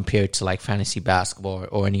is compared to like fantasy basketball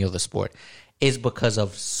or any other sport is because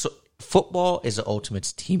of football is the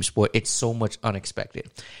ultimate team sport. It's so much unexpected.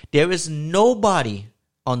 There is nobody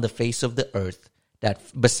on the face of the earth that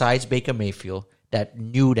besides Baker Mayfield that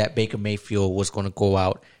knew that Baker Mayfield was going to go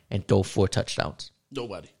out and throw 4 touchdowns.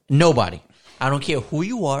 Nobody. I don't care who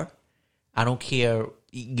you are. I don't care.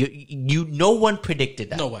 No one predicted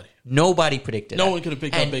that. Nobody predicted that. No one could have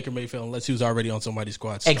picked up Baker Mayfield unless he was already on somebody's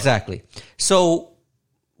squad. Exactly. So,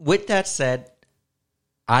 with that said,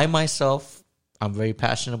 I'm very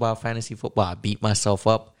passionate about fantasy football. I beat myself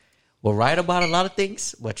up. We're right about a lot of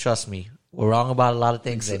things, but trust me, we're wrong about a lot of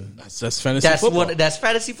things. And That's fantasy football. that's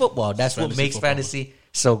fantasy football. That's what fantasy makes football. fantasy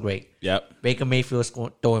so great. Yep. Baker Mayfield's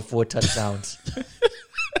throwing 4 touchdowns.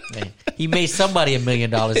 Man, he made somebody $1 million.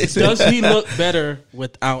 Does he look better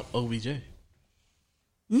without OBJ?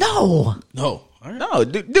 No. No. All right. No,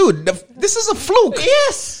 dude, this is a fluke.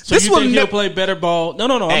 Yes. So This you will think he'll nev- play better ball? No.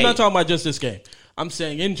 Hey. I'm not talking about just this game. I'm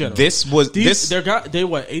saying in general. They what?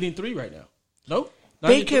 8-3 right now. No.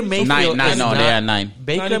 Baker 9-3? Mayfield. Nine, is no, not- they are 9.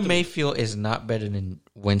 Baker 93. Mayfield is not better than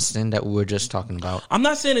Winston that we were just talking about. I'm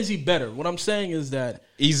not saying is he better. What I'm saying is that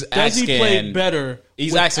He's does he play asking. better?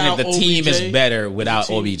 He's asking if the without team is OBJ? better without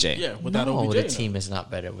The team- OBJ. Yeah, without No, OBJ. the no. team is not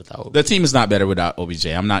better without OBJ. The team is not better without OBJ.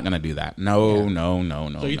 I'm not gonna do that. No.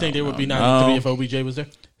 So you think they would be 93 no. if OBJ was there?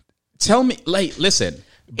 Tell me, like, listen.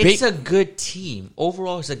 It's a good team.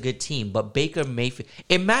 Overall, it's a good team. But Baker Mayfield,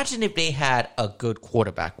 imagine if they had a good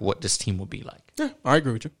quarterback, what this team would be like. Yeah, I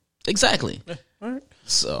agree with you. Exactly. All right.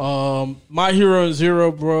 So my hero and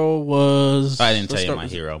zero, bro, was. I didn't tell you my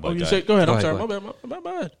hero, but you said go ahead. Go I'm ahead, sorry. go My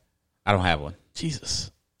bad. I don't have one.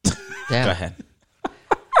 Jesus. Damn. Go ahead.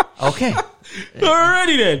 Okay.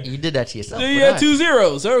 Alrighty then. You did that to yourself. So you but had I- 2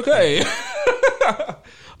 zeros. Okay.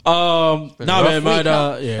 Nah, man. rough week,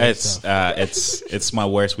 huh? It's my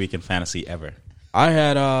worst week in fantasy ever. I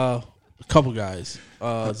had a couple guys.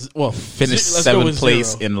 Well, Finished let's go 7th with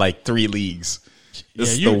place zero. in like 3 leagues.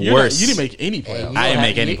 This is you're the not- worst. you didn't make any Hey, playoffs. you I don't didn't have-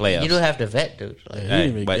 make any you- playoffs. You don't have to vet, dude. Like, You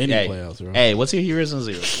didn't make any hey, playoffs, bro. Hey, what's your heroes and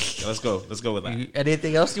zeros? Let's go with that.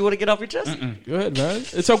 anything else you want to get off your chest? Go ahead, man.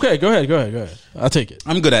 It's okay. Go ahead. I'll take it.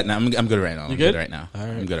 I'm good at now. I'm good right now. I'm good? good right now. All right.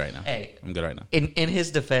 I'm good right now. Hey. I'm good right now. In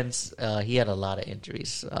his defense, he had a lot of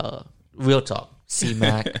injuries. Real talk.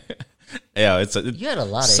 C-Mac. Yeah, You had a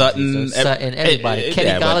lot of Sutton, injuries. Though. Sutton, everybody.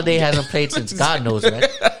 Kenny but- Galladay hasn't played since God knows when.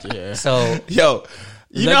 Yeah. So, Yo,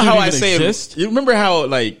 you that know dude how I even say exist? you remember how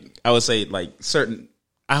like I would say like certain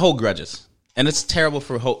I hold grudges. And it's terrible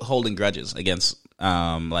for holding grudges against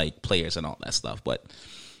like players and all that stuff, but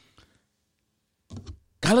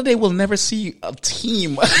Galladay will never see a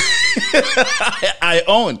team I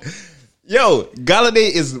own. Yo,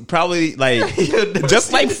 Galladay is probably like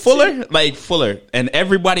just like Fuller, and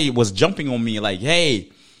everybody was jumping on me like,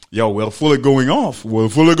 "Hey, yo, Will Fuller going off. Will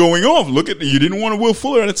Fuller going off. Look at you didn't want a Will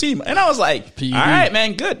Fuller on the team." And I was like, PED. "All right,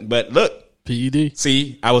 man, good." But look, PED.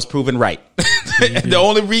 see, I was proven right. The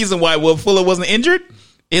only reason why Will Fuller wasn't injured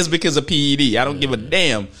is because of PED. I don't give a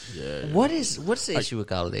damn. what's the issue with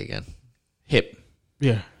Galladay again? Hip.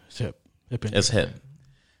 Yeah, it's hip. It's hip.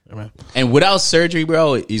 Yeah, man. And without surgery,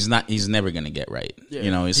 bro, he's never gonna get right. Yeah, You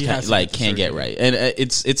know, he's he kind has to like get the can't get surgery. right. And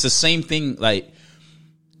it's the same thing. Like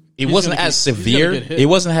it He's wasn't gonna as get- he's severe. gonna get hit. It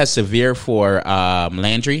wasn't as severe for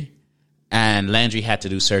Landry, and Landry had to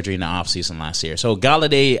do surgery in the offseason last year. So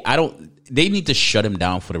Galladay, they need to shut him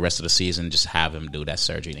down for the rest of the season. Just have him do that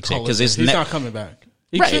surgery next year because He's not coming back.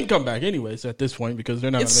 He Right. shouldn't come back anyways at this point because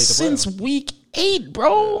they're not going to make it's the playoffs. since week 8,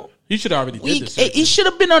 bro. He should have already did Week this. 8, he should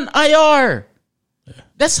have been on IR.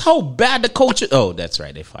 That's how bad the coach. Oh, that's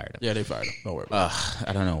right. They fired him. Yeah, they fired him. Don't worry about it.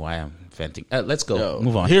 I don't know why I'm venting. Let's go. Yo,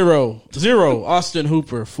 Move on. Hero, 0, Austin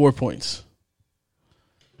Hooper, 4 points.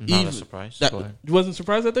 Not a surprise. That, Go ahead. you wasn't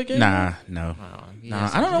surprised at that game? No.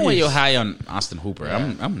 I don't know why you're high on Austin Hooper.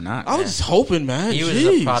 I'm not. I was just hoping, man. He was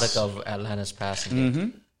Jeez. a product of Atlanta's passing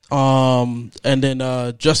game. And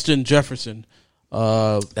then Justin Jefferson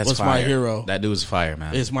That's was fire. my hero. That dude's fire,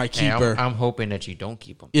 man. Is my Hey, keeper. I'm hoping that you don't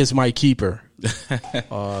keep him. Is my keeper.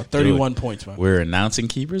 31 points, man. We're announcing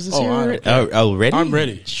keepers this Oh, year. I Already? don't Oh, ready? I'm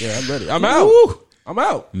ready. Yeah, I'm ready. I'm out. Woo! I'm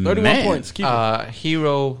out. 31 Man. points. Keeper.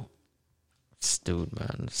 Hero, this dude,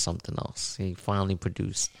 man, something else. He finally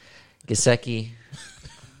produced. Gesicki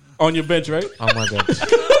On your bench, right? on my bench.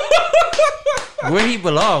 Where he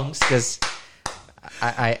belongs, because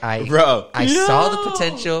I Bro. saw the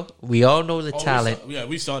potential. We all know the talent,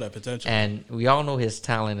 We saw that potential. and we all know his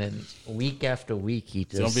talent. And week after week, he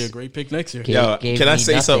It's going to be a just great pick next year. Gave- Yo, gave can I me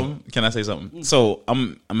say nothing. something? Can I say something? So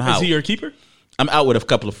I'm Is out. he your keeper? I'm out with a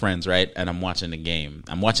couple of friends, right? And I'm watching the game.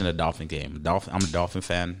 I'm watching the Dolphin game. I'm a Dolphin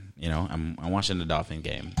fan. You know, I'm watching the Dolphin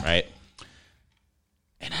game, right?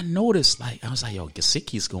 And I noticed, like, I was like, yo,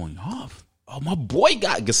 Gesicki's going off. Oh, my boy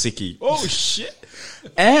got Gesicki. Oh, shit.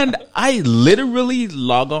 And I literally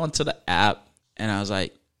log on to the app, and I was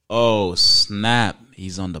like, oh, snap.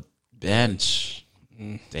 He's on the bench.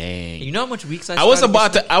 Dang. You know how much weeks I was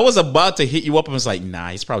about to hit you up and was like, nah,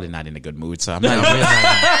 he's probably not in a good mood, so I'm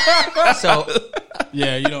not. So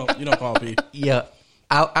Yeah, you don't call P. yeah,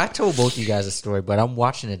 I told both of you guys a story, but I'm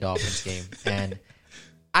watching the Dolphins game and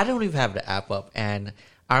I don't even have the app up. And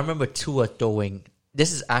I remember Tua throwing.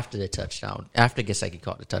 This is after the touchdown. After Gesicki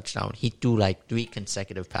caught the touchdown, he threw like 3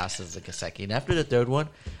 consecutive passes to Gesicki, and after the third one,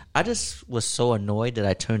 I just was so annoyed that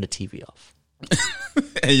I turned the TV off.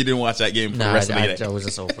 And you didn't watch that game for the Nah, rest of the I day. was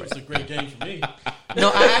just over it. It's a great game for me.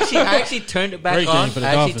 No, I actually turned it back Great game on. for the I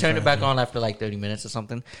actually Dolphins, turned it man. back on after like 30 minutes or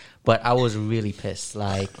something. But I was really pissed.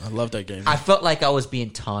 Like, I love that game. I felt like I was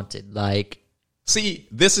being taunted. Like, See,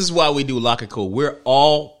 this is why we do Locker Code. We're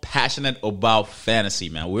all passionate about fantasy,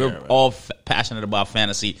 man. We're all passionate about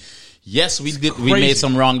fantasy. Yes, we did. We crazy. made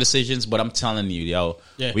some wrong decisions, but I'm telling you, yo,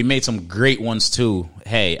 Yeah. we made some great ones too.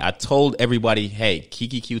 Hey, I told everybody, hey,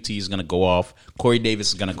 Kiki QT is gonna go off. Corey Davis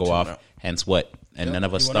is gonna go off. Hence what? And none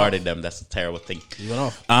of us he went started off. them. That's a terrible thing. He went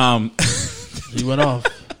off. Um, He went off.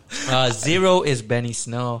 0 is Benny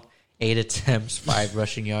Snell. 8 attempts, 5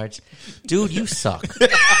 rushing yards. Dude, you suck.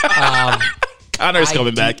 Connor's I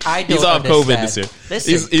coming do- back. I He's don't off COVID understand. this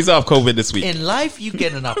year. Listen. He's off COVID this week. In life, you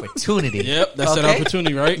get an opportunity. Yep, that's an okay?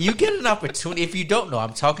 opportunity, right? You get an opportunity. If you don't know,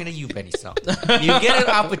 I'm talking to you, Benny Snell. You get an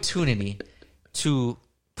opportunity to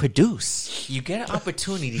produce. You get an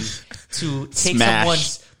opportunity to take Smash.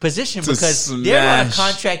 someone's position To because they're on a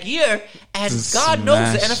smash. contract year, and To God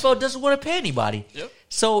knows the smash. NFL doesn't want to pay anybody. Yep.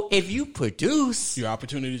 So if you produce, Your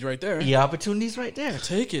opportunity's right there. your opportunity's right there.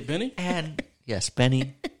 Take it, Benny. And yes,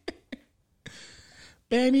 Benny.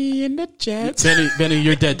 Benny in the Jets. Benny,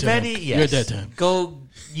 you're dead to Benny, him. yes. You're dead to him. Go.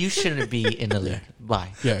 You shouldn't be in the league. Bye.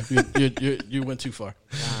 Yeah, you went too far.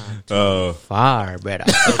 Far better.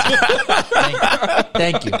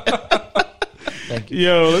 Thank you. Thank you.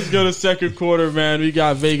 Yo, let's go to second quarter, man. We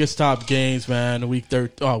got Vegas top games, man. Week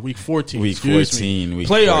 14. Week excuse 14. Me. Week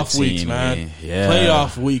Playoff 14, weeks, man. yeah.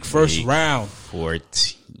 Playoff week, first Week round.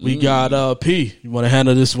 14. We got P. You want to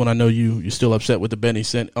handle this one? I know you're still upset with the Benny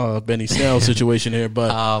Snell situation here,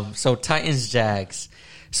 but So Titans Jags.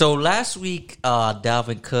 So last week,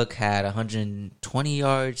 Dalvin Cook had 120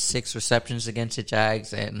 yards, 6 receptions against the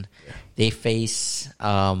Jags, and they face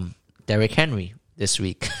Derrick Henry this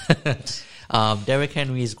week. Derrick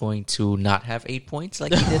Henry is going to not have 8 points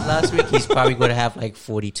like he did last week. He's probably going to have like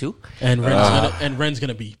 42. and Ren's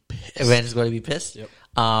gonna be pissed. Ren's going to be pissed. Yep.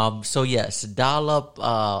 So yes, dial up. The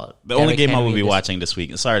only Derrick game I Henry will be this- watching this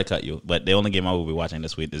week. Sorry to cut you, but the only game I will be watching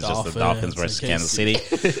this week is just the Dolphins Dolphins versus and Kansas City.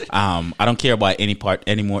 I don't care about any part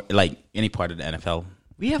anymore, like any part of the NFL.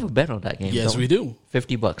 We have a bet on that game. Yes, don't we do.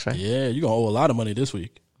 $50, right? Yeah, you're gonna owe a lot of money this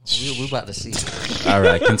week. We're about to see. All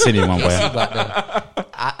right, continue, my boy.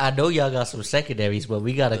 I know y'all got some secondaries, but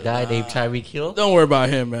we got a guy named Tyreek Hill. Don't worry about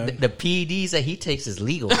him, man. The PEDs that he takes is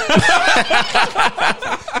legal.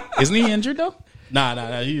 Isn't he injured though?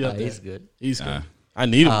 Nah. He's up there. He's good. He's good. I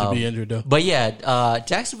need him to be injured though. But yeah,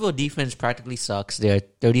 Jacksonville defense practically sucks. They're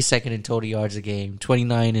 32nd in total yards a game,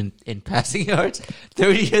 29 in passing yards,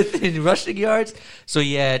 30th in rushing yards. So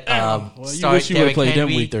yeah, Well, you wish you would have played them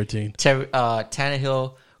week 13.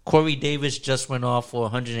 Tannehill, Corey Davis just went off for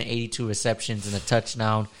 182 receptions and a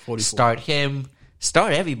touchdown. 44. Start him.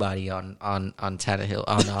 Start everybody on Tannehill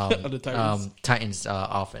on the Titans. Titans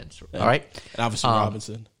offense. All right. And obviously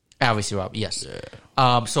Robinson. Obviously, Rob. Yes.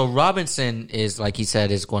 Yeah. So Robinson is, like he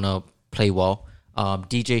said, is going to play well.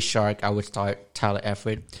 DJ Shark, I would start Tyler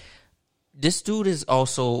Eifert. This dude is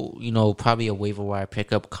also, probably a waiver wire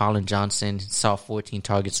pickup. Colin Johnson saw 14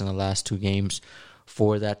 targets in the last 2 games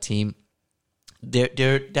for that team.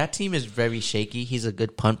 That team is very shaky. He's a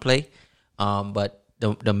good punt play, but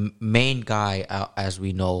the main guy, as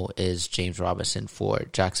we know, is James Robinson for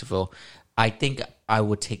Jacksonville. I think I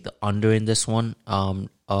would take the under in this one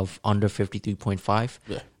of under 53.5.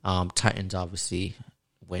 Yeah. Titans obviously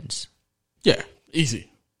wins. Yeah, easy.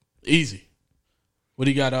 What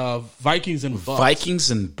do you got? Vikings and Bucks. Vikings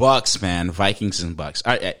and Bucks, man. Vikings and Bucks.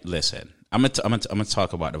 All right, listen, I'm gonna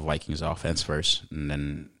talk about the Vikings offense first, and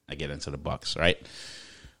then I get into the Bucks. Right.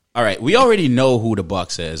 All right, we already know who the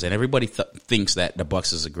Bucks is, and everybody thinks that the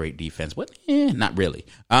Bucks is a great defense, but not really.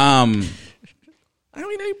 I mean,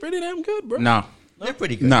 they pretty damn good, bro. No. They're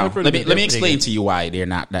pretty good. No, pretty let good. me explain to you why they're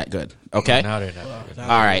not that good. Okay. No, they're not.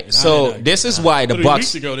 All right. So this is why the 3 Bucks.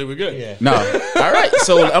 weeks ago they were good. Yeah. No. All right.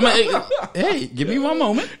 So I'm gonna. Hey, give me one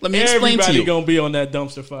moment. Let me explain to Everybody you. gonna be on that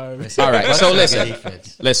dumpster fire. All right. So Bucks are listen. good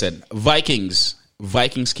defense. Listen. Vikings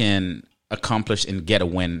can accomplish and get a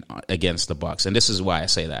win against the Bucks, and this is why I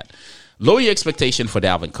say that. Lower your expectation for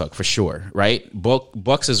Dalvin Cook, for sure, right?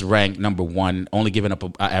 Bucks is ranked number 1, only giving up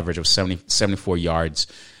an average of 74 yards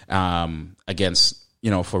against,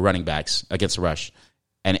 for running backs against the rush,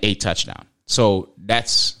 and 8 touchdowns. So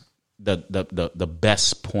that's the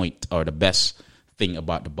best point or the best thing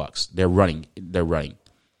about the Bucks. They're running. Okay.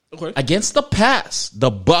 Against the pass,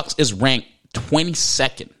 the Bucks is ranked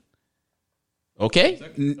 22nd. Okay?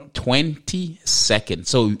 22nd.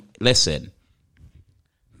 So listen.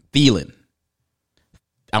 Thielen.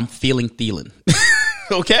 I'm feeling Thielen.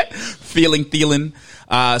 Okay? Feeling Thielen.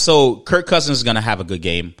 So Kirk Cousins is going to have a good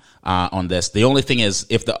game on this. The only thing is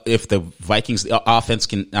if the Vikings offense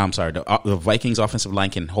can, the Vikings offensive line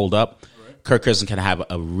can hold up, right, Kirk Cousins can have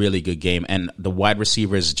a really good game, and the wide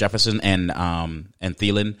receivers Jefferson and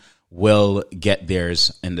Thielen will get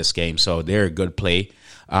theirs in this game. So they're a good play.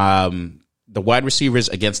 The wide receivers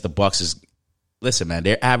against the Bucks is, listen, man,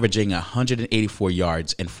 they're averaging 184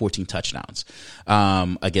 yards and 14 touchdowns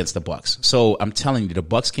against the Bucks. So I'm telling you, the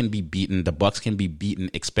Bucks can be beaten. The Bucks can be beaten,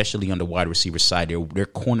 especially on the wide receiver side. Their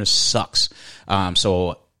corner sucks.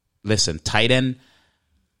 So listen, tight end,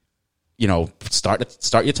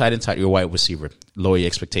 start your tight end, your wide receiver. Lower your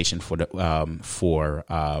expectation for Dalvin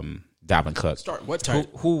Cook. Start what tight?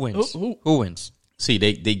 Who wins? Who? Who wins? See,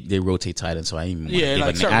 they rotate tight end, so I even Yeah,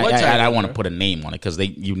 like, give a sir, name. what tight I end, want to bro? put a name on it because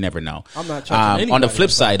you never know. I'm not trusting on the anybody flip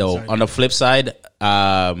that's side, though, outside. on the flip side,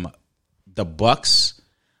 the Bucks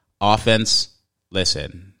offense.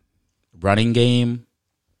 Listen, running game,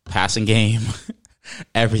 passing game,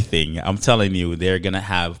 everything. I'm telling you, they're going to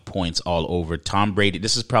have points all over. Tom Brady,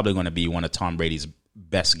 this is probably going to be one of Tom Brady's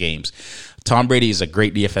best games. Tom Brady is a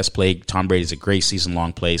great DFS play. Tom Brady is a great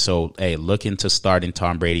season-long play. So, hey, look into starting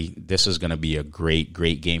Tom Brady. This is going to be a great,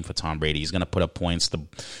 great game for Tom Brady. He's going to put up points.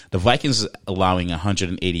 The Vikings allowing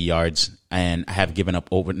 180 yards and have given up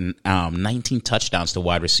over 19 touchdowns to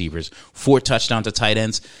wide receivers, 4 touchdowns to tight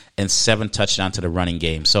ends, and 7 touchdowns to the running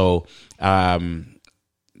game. So,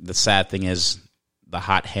 the sad thing is the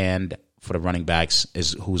hot hand for the running backs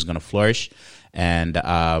is who's going to flourish. And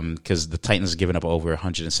because the Titans have given up over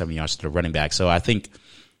 170 yards to the running back. So I think,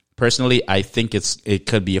 personally, it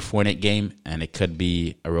could be a Fournette game and it could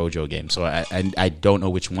be a Rojo game. So I don't know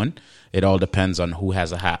which one. It all depends on who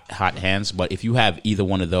has a hot hands. But if you have either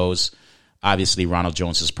one of those, obviously Ronald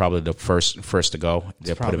Jones is probably the first to go.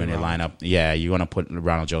 They'll put him in their lineup. Yeah, you want to put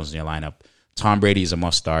Ronald Jones in your lineup. Tom Brady is a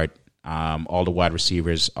must start. All the wide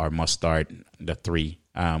receivers are must start. The 3.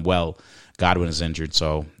 Godwin is injured,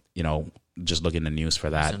 so just look in the news for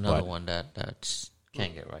that. That's another one that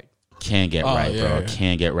can't get right. Can't get right, bro. Yeah.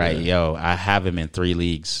 Can't get right. Yeah. Yo, I have him in 3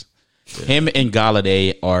 leagues. Yeah. Him and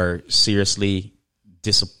Galladay are seriously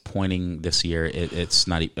disappointing this year. It's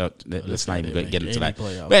not even good getting into that.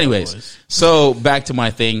 But anyways, so back to my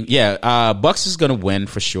thing. Yeah, Bucks is going to win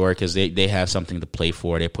for sure because they have something to play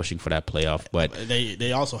for. They're pushing for that playoff. But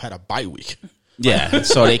they also had a bye week. Yeah,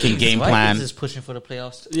 so they can game plan. Vikings is pushing for the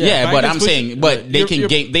playoffs. Yeah, but I'm saying, they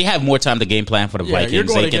can they have more time to game plan for the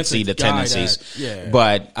Vikings. They can see the tendencies.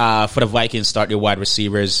 But for the Vikings, start your wide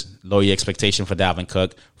receivers, lower your expectation for Dalvin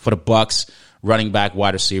Cook. For the Bucks, running back,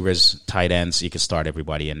 wide receivers, tight ends, you can start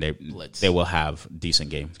everybody, and they will have decent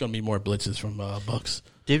game. It's gonna be more blitzes from Bucks.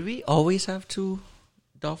 Did we always have 2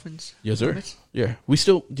 Dolphins? Yes, sir. Limits? Yeah, we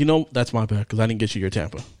still. That's my bad because I didn't get you your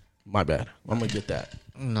Tampa. My bad. I'm gonna get that.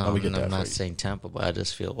 No, I'm not saying Tampa, but I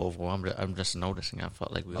just feel overwhelmed. I'm just noticing. I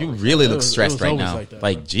felt like you really look stressed right now.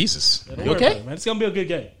 Like Jesus, you okay? Man, it's gonna be a good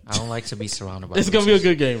game. I don't like to be surrounded by. It's gonna be a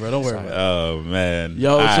good game, bro. Don't worry about it. Oh man,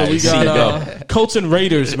 yo, so we got Colts and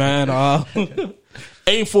Raiders, man.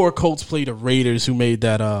 8-4 Colts played the Raiders, who made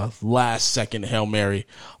that last second Hail Mary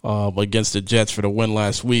against the Jets for the win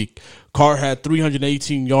last week. Carr had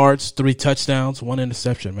 318 yards, 3 touchdowns, 1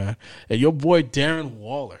 interception, man. And your boy Darren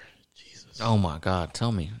Waller. Oh, my God.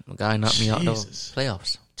 Tell me. The guy knocked me out the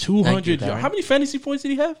playoffs. 200 yards. How many fantasy points did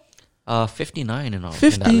he have? 59 in all.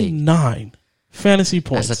 59 fantasy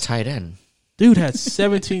points. As a tight end. Dude had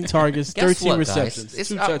 17 targets, 13 receptions,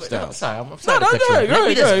 2 touchdowns. I'm sorry. Go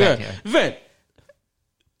ahead. Vent.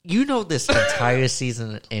 You know, this entire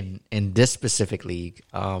season in this specific league,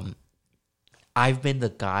 I've been the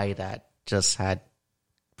guy that just had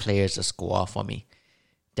players just go off on me.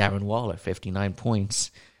 Darren Waller, 59 points.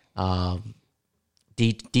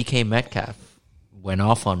 DK Metcalf went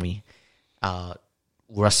off on me.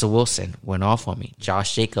 Russell Wilson went off on me.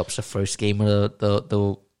 Josh Jacobs, the first game of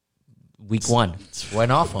the week 1,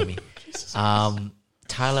 went off on me.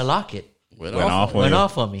 Tyler Lockett went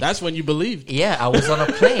off on me. That's when you believed. Yeah, I was on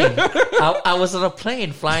a plane. I was on a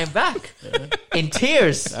plane flying back in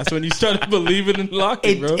tears. That's when you started believing in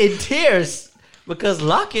Lockett, bro. In tears. Because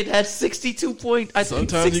Lockett had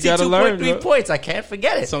 62.3 points. I can't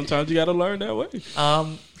forget it. Sometimes you got to learn that way.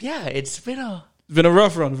 Yeah, it's been a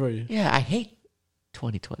rough run for you. Yeah, I hate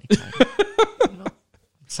 2020.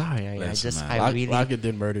 Sorry, Lockett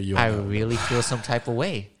did murder you. I really feel some type of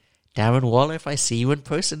way. Darren Waller, if I see you in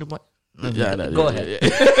person, go ahead.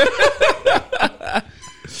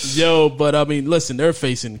 Yo, but I mean, listen, they're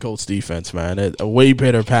facing Colts defense, man. A way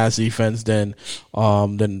better pass defense than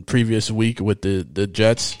previous week with the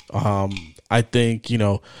Jets. I think,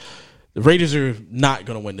 the Raiders are not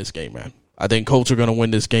going to win this game, man. I think Colts are going to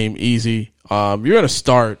win this game easy. You're going to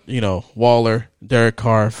start, Waller, Derek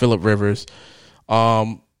Carr, Phillip Rivers.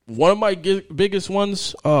 One of my biggest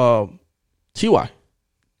ones, T.Y.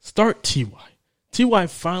 Start T.Y. T.Y.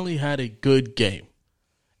 finally had a good game.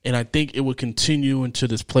 And I think it will continue into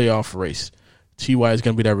this playoff race. T.Y. is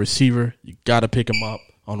going to be that receiver. You got to pick him up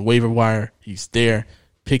on waiver wire. He's there.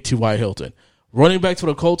 Pick T.Y. Hilton. Running back to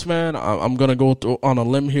the Colts, man, I'm going to go on a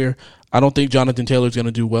limb here. I don't think Jonathan Taylor is going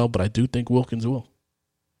to do well, but I do think Wilkins will.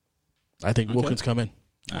 I think Wilkins come in.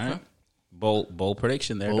 All right. Bold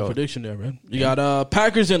prediction there. Bold prediction there, man. You got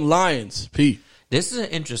Packers and Lions. Pete. This is an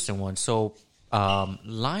interesting one. So,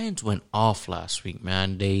 Lions went off last week,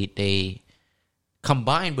 man. They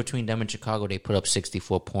combined between them and Chicago, they put up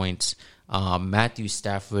 64 points. Matthew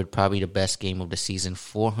Stafford, probably the best game of the season,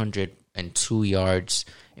 402 yards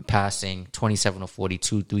in passing, 27 of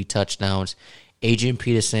 42, 3 touchdowns. Adrian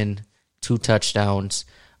Peterson, 2 touchdowns.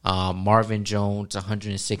 Marvin Jones,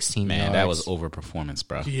 116 yards. Man, that was overperformance,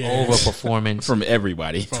 bro. Yeah. Overperformance. From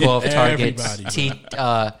everybody. 12 targets.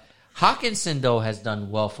 Everybody. Hawkinson, though, has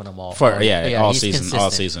done well for them all. All he's season. consistent. All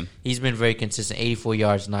season. He's been very consistent. 84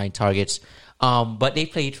 yards, 9 targets. But they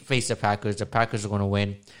face the Packers. The Packers are going to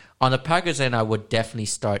win. On the Packers end, I would definitely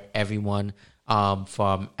start everyone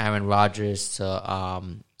from Aaron Rodgers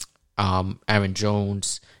to Aaron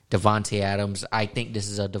Jones, Devontae Adams. I think this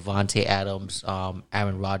is a Devontae Adams,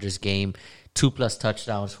 Aaron Rodgers game. 2+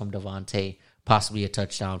 touchdowns from Devontae, possibly a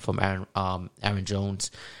touchdown from Aaron Jones.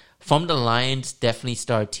 From the Lions, definitely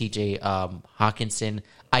start TJ Hawkinson.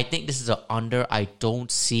 I think this is an under. I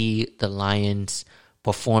don't see the Lions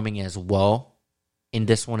performing as well in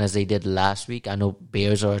this one as they did last week. I know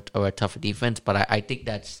Bears are a tougher defense, but I think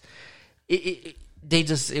that's it.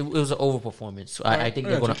 It was an overperformance. I think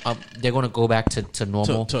they're gonna go back to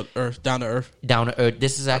normal, to earth, down to earth.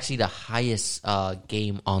 This is actually the highest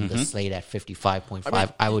game on the slate at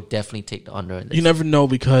 55.5. I would definitely take the under in this. You never know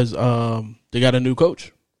because they got a new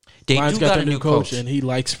coach. They Lions got a new coach, and he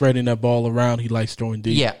likes spreading that ball around. He likes throwing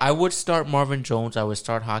deep. Yeah, I would start Marvin Jones. I would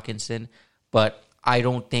start Hawkinson, but I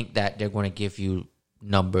don't think that they're going to give you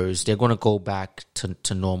numbers. They're going to go back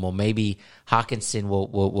to normal. Maybe Hawkinson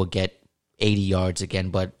will get 80 yards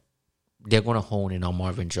again, but they're going to hone in on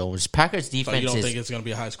Marvin Jones. Packers defense. So you don't think it's going to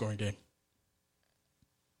be a high scoring game?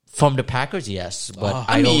 From the Packers, yes, but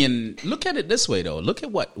I mean, look at it this way though. Look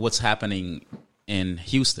at what's happening in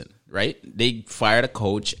Houston. Right, they fired a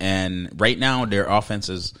coach, and right now their offense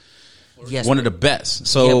is one of the best.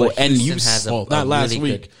 So, and you not last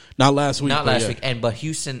week, but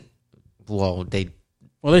Houston, they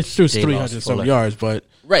threw 300 some yards, but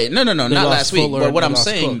right, no, not last week. But what I'm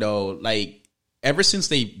saying though, like ever since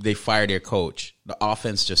they fired their coach, the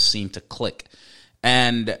offense just seemed to click.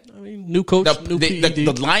 And I mean, new coach,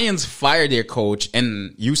 the Lions fired their coach,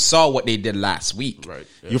 and you saw what they did last week. Right?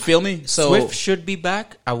 Yeah. You feel me? So Swift should be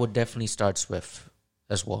back. I would definitely start Swift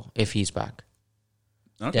as well if he's back.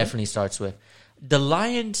 Okay. Definitely start Swift. The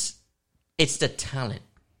Lions, it's the talent.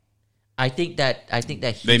 I think that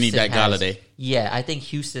Houston they need that Galladay. Yeah, I think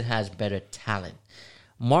Houston has better talent.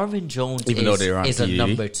 Marvin Jones is a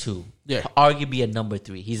number 2. Yeah, arguably a number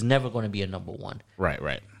 3. He's never going to be a number 1.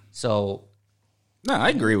 Right. So. No, I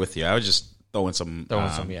agree with you. I was just throwing some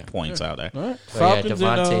points out there. All right.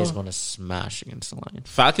 Devontae is going to smash against the Lions.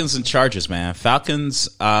 Falcons and Chargers, man. Falcons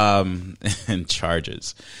and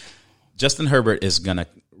Chargers. Justin Herbert is going to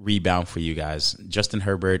rebound for you guys. Justin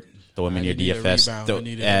Herbert, throw him in your DFS. Throw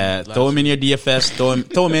him in your DFS.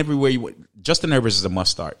 Throw him everywhere you want. Justin Herbert is a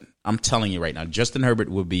must start. I'm telling you right now. Justin Herbert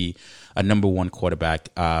will be a number 1 quarterback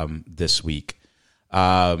this week.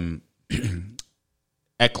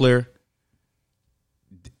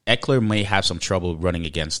 Eckler may have some trouble running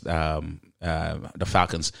against the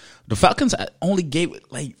Falcons. The Falcons only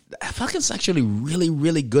Falcons actually really,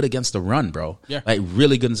 really good against the run, bro. Yeah. Like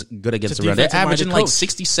really good against the run. They're averaging like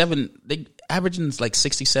 67. They averaging like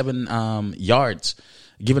 67 yards,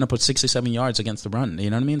 giving up 67 yards against the run. You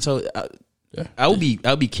know what I mean? So I'll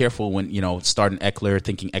be careful when starting Eckler,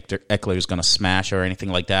 thinking Eckler is going to smash or anything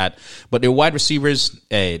like that. But their wide receivers,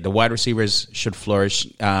 the wide receivers should flourish.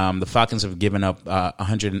 The Falcons have given up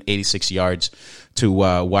 186 yards to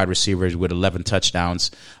wide receivers with 11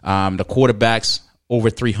 touchdowns. The quarterbacks over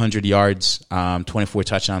 300 yards, 24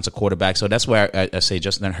 touchdowns a quarterback. So that's why I say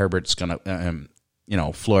Justin Herbert's going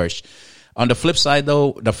to flourish. On the flip side,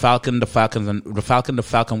 though, the Falcon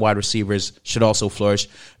wide receivers should also flourish,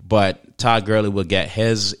 but Todd Gurley will get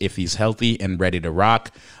his if he's healthy and ready to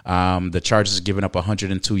rock. The Chargers have given up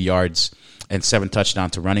 102 yards and 7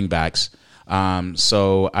 touchdowns to running backs.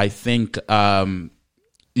 So I think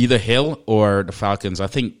either Hill or the Falcons. I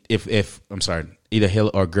think either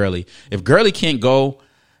Hill or Gurley. If Gurley can't go,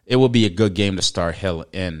 it will be a good game to start Hill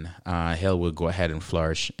in. Hill will go ahead and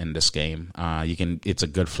flourish in this game. It's a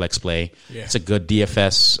good flex play. Yeah. It's a good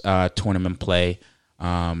DFS tournament play.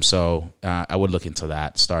 So I would look into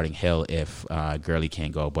that, starting Hill if Gurley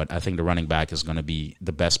can't go. But I think the running back is going to be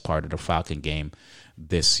the best part of the Falcon game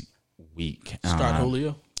this week. Start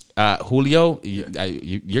Julio. Julio,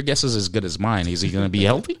 your guess is as good as mine. Is he going to be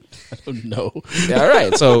healthy? I don't know. All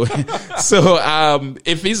right, so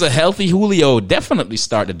if he's a healthy Julio, definitely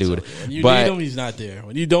start the dude. When you need him, he's not there.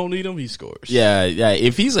 When you don't need him, he scores. Yeah.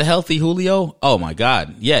 If he's a healthy Julio, oh my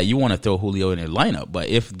God, yeah, you want to throw Julio in your lineup. But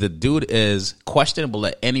if the dude is questionable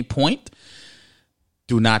at any point,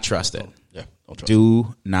 do not trust it. Yeah,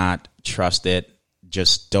 do not trust it.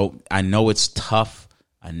 Just don't. I know it's tough.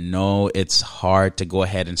 I know it's hard to go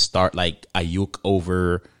ahead and start like Ayuk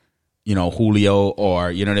over, Julio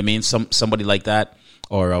or, you know what I mean? Somebody like that.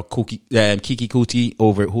 or Kiki Kuti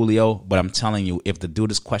over Julio. But I'm telling you, if the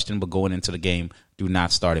dude is questionable going into the game, do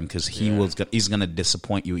not start him because he's gonna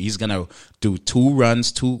disappoint you. He's gonna do 2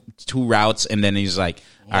 runs, two routes, and then he's like,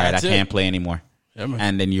 all right, I can't play anymore. Yeah,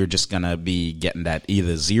 and then you're just gonna be getting that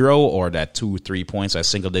either 0 or that 2-3 points, a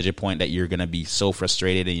single digit point that you're gonna be so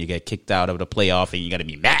frustrated and you get kicked out of the playoff and you're gonna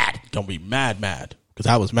be mad. Don't be mad because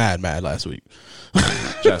I was mad last week.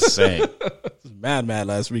 Just saying. Mad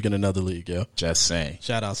last week in another league, yo. Just saying.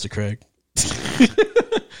 Shout outs to Craig.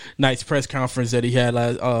 Nice press conference that he had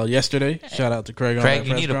yesterday. Shout out to Craig. Craig,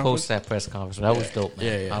 you need to post that press conference. That was dope,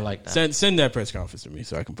 man. Yeah. I like that. Send that press conference to me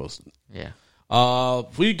so I can post it. Yeah.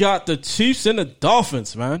 We got the Chiefs and the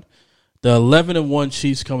Dolphins, man. The 11-1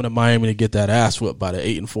 Chiefs coming to Miami to get that ass whipped by the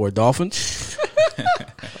 8-4 Dolphins.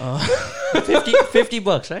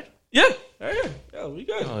 $50, right? Yeah. Yeah, we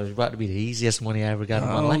good. Oh, it's about to be the easiest money I ever got in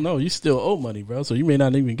my life. I don't know. You still owe money, bro, so you may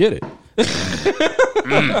not even get it.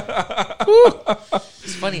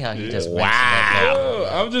 It's funny how he just mentioned that.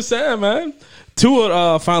 I'm just saying, man.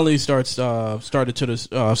 Tua finally started to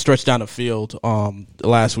stretch down the field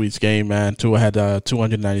last week's game, man. Tua had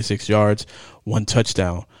 296 yards, 1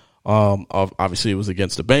 touchdown. Obviously, it was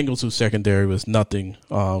against the Bengals, whose secondary was nothing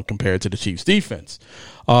compared to the Chiefs' defense.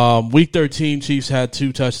 Week 13, Chiefs had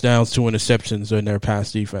 2 touchdowns, 2 interceptions in their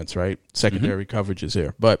pass defense, right? Secondary coverages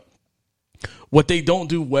here. But what they don't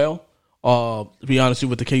do well, to be honest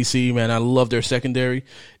with the KC, man, I love their secondary.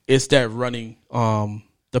 It's that running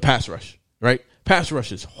the pass rush, right? Pass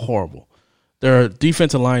rush is horrible. Their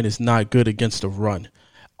defensive line is not good against the run.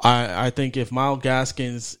 I think if Myles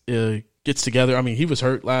Gaskins gets together, I mean, he was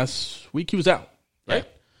hurt last week. He was out, right?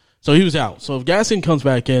 Yeah. So he was out. So if Gaskin comes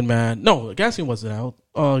back in, man, no, Gaskin wasn't out.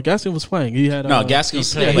 Gaskin was playing. He had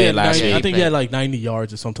Gaskin played last week. I think he had like 90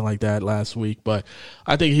 yards or something like that last week. But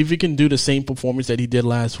I think if he can do the same performance that he did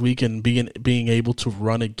last week and being able to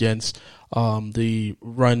run against the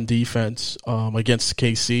run defense against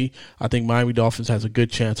KC, I think Miami Dolphins has a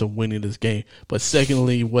good chance of winning this game. But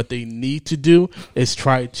secondly, what they need to do is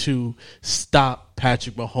try to stop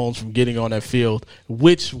Patrick Mahomes from getting on that field,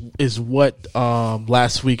 which is what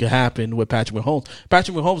last week happened with Patrick Mahomes.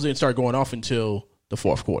 Patrick Mahomes didn't start going off until the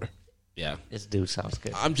 4th quarter. Yeah. This dude sounds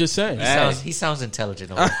good. I'm just saying. He sounds intelligent.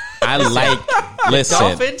 Listen.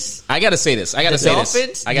 Dolphins? I got to say this. I got to say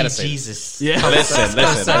Jesus. Yeah. Listen.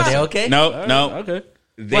 Sunday, okay? No. Okay.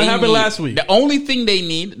 What happened last week? The only thing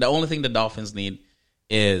the Dolphins need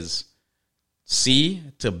is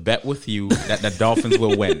to bet with you that the Dolphins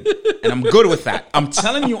will win. And I'm good with that. I'm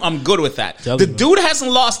telling you, I'm good with that. The dude hasn't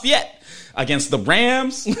lost yet. Against the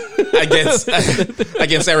Rams, against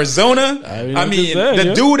Arizona.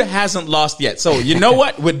 The dude hasn't lost yet. So you know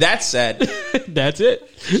what? With that said, that's it.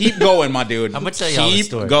 Keep going, my dude. I'm gonna tell y'all a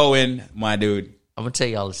story. Keep going, my dude. I'm gonna tell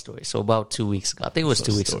y'all a story. So about 2 weeks ago, I think it was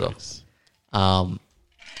 2 weeks ago. I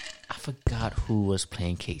forgot who was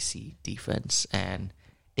playing KC defense, and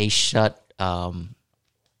they shut. It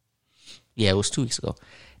was 2 weeks ago.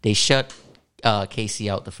 They shut KC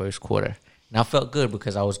out the first quarter. And I felt good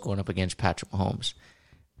because I was going up against Patrick Mahomes.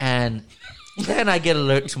 And then I get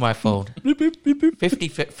alert to my phone.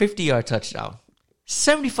 50-yard touchdown.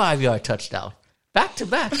 75-yard touchdown. Back to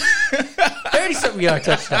back. 30-something-yard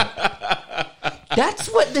touchdown. That's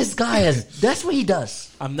what this guy has. That's what he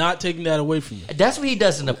does. I'm not taking that away from you. That's what he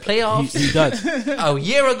does in the playoffs. He does. A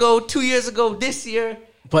year ago, 2 years ago, this year.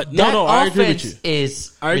 But no, I agree with you.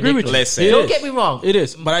 I agree with you. Listen, don't get me wrong. It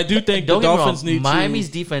is, but I do think the Dolphins need to. Miami's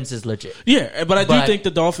defense is legit. Yeah, but I do think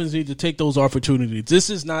the Dolphins need to take those opportunities. This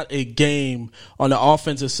is not a game on the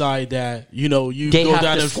offensive side that you go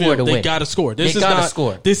down the field. They got to score. This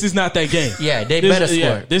is not that game. Yeah, they better score.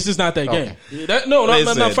 Yeah, this is not that game.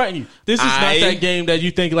 I'm not fighting you. This is not that game that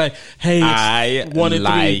you think like, hey, it's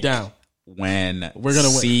 1-3 down. When we're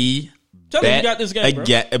gonna win. Tell me you got this game, bro.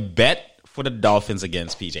 A bet for the Dolphins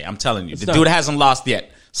against PJ. I'm telling you. Dude hasn't lost yet.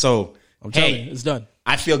 So, I'm telling you, it's done.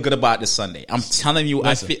 I feel good about this Sunday. I'm telling you,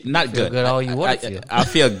 I feel not good. All you want to feel. I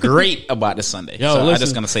feel great about this Sunday. So I'm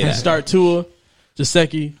just going to say that. Start Tua,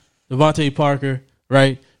 Gesicki, Devontae Parker,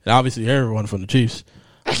 right? And obviously everyone from the Chiefs.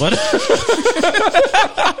 But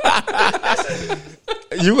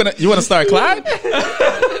you want to start Clyde?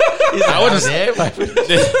 You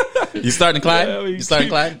starting Clyde? You starting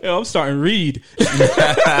Clyde? Yeah, I'm starting Reed.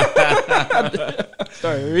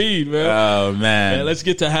 Starting Reed, man. Oh, man. Let's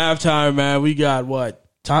get to halftime, man. We got what?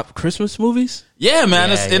 Top Christmas movies? Yeah,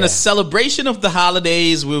 man. In a celebration of the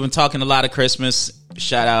holidays, we've been talking a lot of Christmas.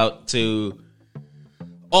 Shout out to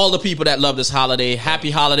all the people that love this holiday.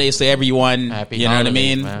 Happy holidays to everyone. You know what I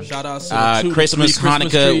mean? Man. Shout out to Christmas,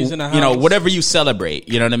 Hanukkah, whatever you celebrate.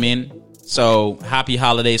 You know what I mean? So happy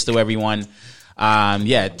holidays to everyone.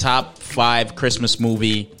 Yeah, top 5 Christmas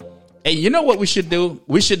movie. Hey, you know what we should do?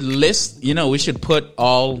 We should list, we should put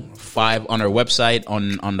all 5 on our website,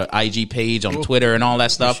 on the IG page, on Twitter and all that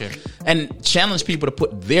stuff. And challenge people to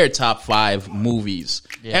put their top 5 movies.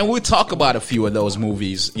 Yeah. And we'll talk about a few of those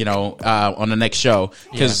movies, on the next show.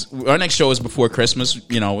 Because our next show is before Christmas.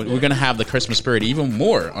 We're going to have the Christmas spirit even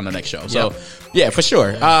more on the next show. So, yeah, for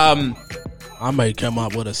sure. I might come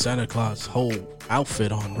up with a Santa Claus whole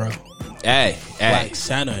outfit on, bro. Hey. Like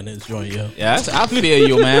Santa in his joint, yo. Yeah, I feel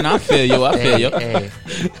you, man. I feel you. Hey.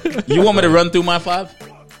 You want me to run through my 5?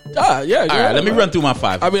 Yeah. All right, let me run through my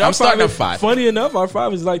 5. I mean, I'm starting at 5. Funny enough, our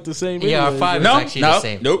 5 is like the same. Yeah, our 5 is actually the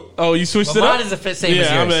same. Nope. Oh, you switched it Mine up? is the same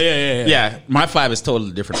as yours. Yeah, my 5 is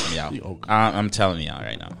totally different from y'all. I'm telling y'all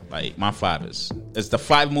right now. Like, my 5 it's the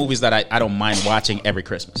 5 movies that I don't mind watching every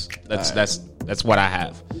Christmas. That's what I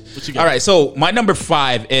have. What you got? All right, so my number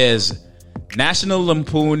 5 is National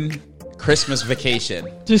Lampoon Christmas Vacation.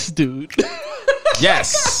 This dude.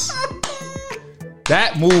 Yes.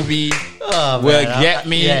 That movie will get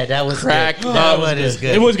me that was cracked good. up. That one is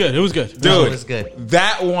good. It was good. Dude, That was good.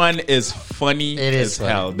 That one is funny as funny.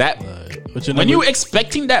 hell. That But you know, when you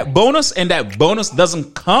expecting that bonus and that bonus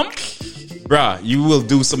doesn't come, bruh, you will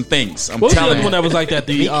do some things. I'm what was the telling other you. one that was like that?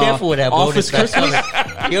 The Be careful with that Office bonus.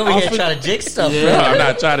 Christmas. You over here trying to jinx stuff, Yeah. bro. No, I'm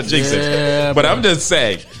not trying to jinx it, but I'm just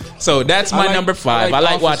saying. So that's my number 5. I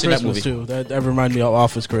like Office watching that Christmas movie. too. That reminded me of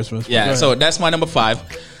Office Christmas. But go Yeah, ahead. so that's my number 5.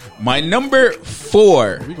 My number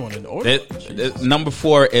 4. we going in order. Number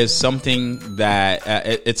 4 is something that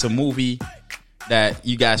it's a movie that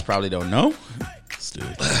you guys probably don't know. Dude,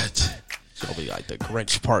 it's gonna be like the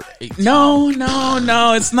Grinch Part 8. No,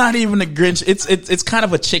 it's not even a Grinch. It's kind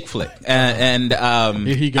of a chick flick, and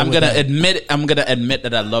Here he go I'm with gonna that. admit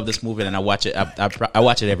that I love this movie and I watch it. I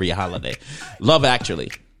watch it every holiday. Love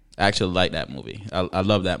Actually. I actually like that movie. I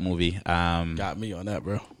love that movie. Got me on that,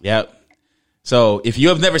 bro. Yep. So if you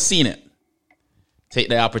have never seen it, take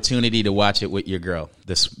the opportunity to watch it with your girl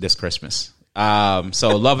this Christmas.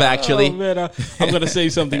 So Love Actually. Oh, man, I'm gonna say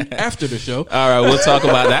something after the show. All right, we'll talk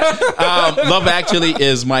about that. Love Actually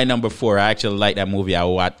is my number 4. I actually like that movie. I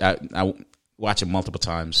watch it multiple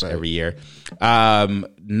times every year.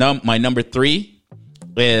 My number 3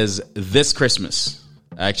 is This Christmas.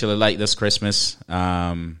 I actually like This Christmas.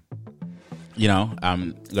 I'm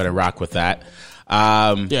gonna rock with that.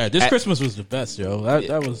 This Christmas was the best, yo.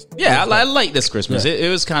 That was I like This Christmas. Yeah. It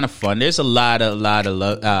was kind of fun. There's a lot of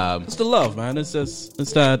love. it's the love, man. It's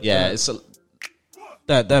that It's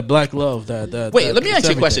that black love. That wait. Let me ask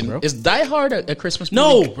you a question. bro. Is Die Hard a Christmas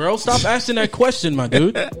No, movie? bro. Stop asking that question, my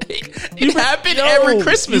dude. It happened every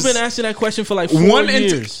Christmas. You've been asking that question for like 4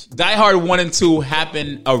 years. Die Hard 1 and 2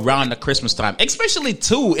 happened around the Christmas time, especially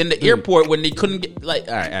 2 in the airport when they couldn't get like.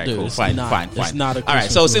 All right, Dude, cool, it's fine. it's not a all right.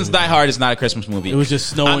 Christmas So since movie, Die Hard is not a Christmas movie, It was just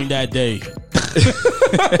snowing that day.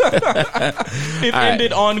 It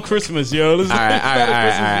ended on Christmas, yo. This is All right, not a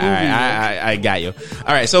Christmas movie, yo. I got you.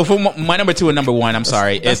 All right, so for my number 2 and number 1, I'm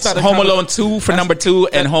sorry, that's it's not a Home kind of- Alone 2 for number 2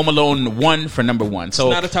 and Home Alone 1 for number 1. So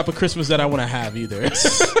Not a type of Christmas that I want to have either.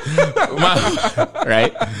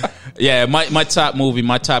 right, yeah. My top movie,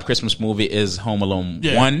 my top Christmas movie is Home Alone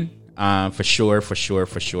 1. For sure.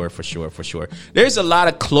 There's a lot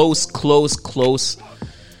of close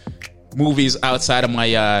movies outside of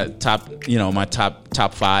my top, my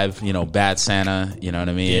top 5, Bad Santa, you know what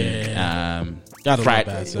I mean? Yeah. Gotta love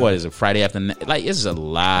Bad Santa. What is it? Friday After like it's a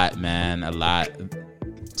lot, man, a lot.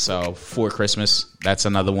 So For Christmas, that's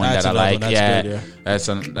another one That's that I another like. one. That's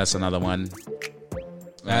Yeah, good, that's another one.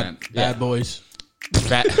 Man, Bad Boys.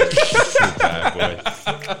 Bad boy.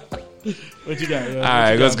 What you got? Yo? All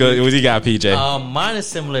right, let's go. What you got, PJ? Mine is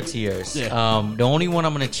similar to yours. Yeah. The only one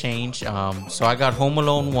I'm gonna change. So I got Home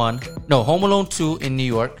Alone 2 in New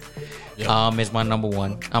York. Is my number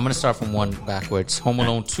 1. I'm gonna start from 1 backwards. Home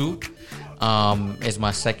Alone 2 is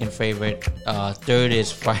my second favorite. Third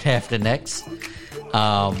is Friday After Next.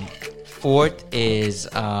 Fourth is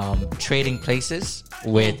Trading Places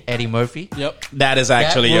with Eddie Murphy. Yep. That is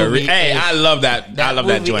actually a. movie Hey, is- I love that. I love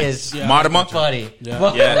that movie joint. is Mortimer. funny.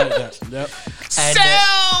 Yeah. Yep. And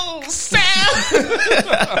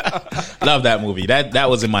Love that movie. That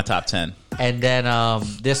was in my top 10. And then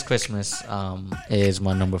this Christmas is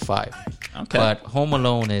my number 5. Okay. But Home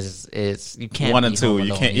Alone is you can't 1 and beat 2. Home You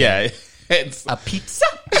Alone, can't. Yeah. It's, A pizza.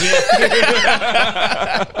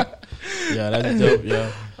 Yeah, that's dope. Yeah,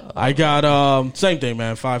 I got same thing,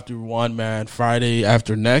 man. 5 through 1, man. Friday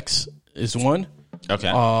After Next is 1.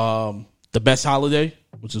 okay. The Best Holiday,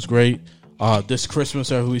 which is great. This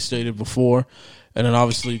Christmas, as we stated before, And then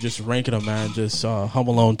obviously just ranking them, man, just Home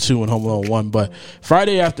Alone 2 and Home Alone 1. But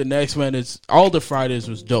Friday After Next, man, all the Fridays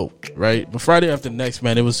was dope, right? But Friday After Next,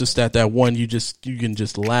 man, it was just that one you can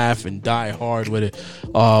just laugh and die hard with it.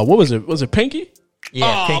 What was it? Was it Pinky?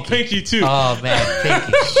 Yeah, Oh, Pinky too. Oh man,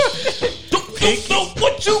 Pinky. Don't know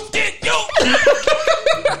what you did, yo.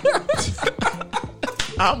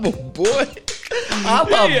 I'm a boy. I'm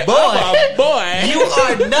a boy. You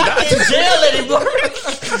are not in jail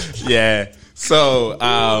anymore. Yeah. So,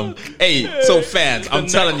 hey, so fans, I'm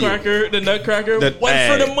telling you, The Nutcracker. The- One hey.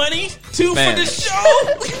 for the money, two Man. for the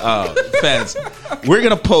show. fans, we're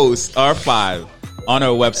gonna post our 5 on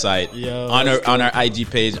our website, Yo, on our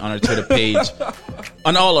IG page, on our Twitter page,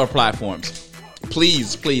 on all our platforms.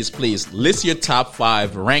 Please, please, please list your top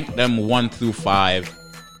 5, rank them 1 through 5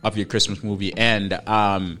 of your Christmas movie, and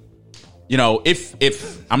you know,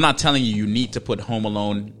 if I'm not telling you need to put Home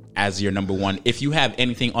Alone as your number 1. If you have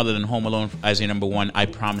anything other than Home Alone as your number 1, I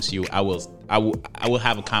promise you, I will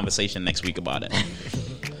have a conversation next week about it.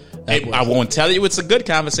 I won't tell you it's a good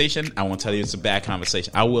conversation. I won't tell you it's a bad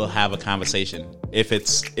conversation. I will have a conversation.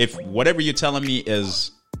 If whatever you're telling me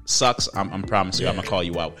sucks, I'm promise you, I'm gonna call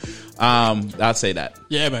you out. I'll say that.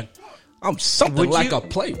 Yeah, man. I'm something Would like you- a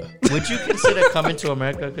player. Would you consider Coming to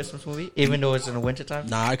America a Christmas movie, even though it's in the wintertime?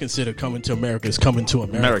 Nah, I consider Coming to America is Coming to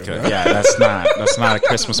America. America, yeah, that's not a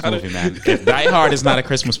Christmas movie, man. If Die Hard is not a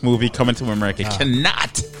Christmas movie, Coming to America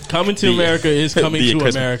cannot. Coming to America is Coming be a to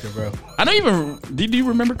Christmas- America, bro. I don't even. Do you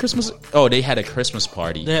remember Christmas? Oh, they had a Christmas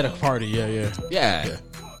party. They had a party, yeah. Yeah.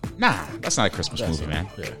 Nah, that's not a Christmas movie, man.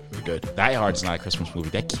 Yeah, we're good. Die Hard is not a Christmas movie.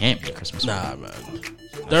 That can't be a Christmas movie. Nah, man.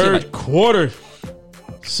 Third quarter.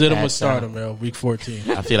 Cinema Bad Santa. Stardom, man. Week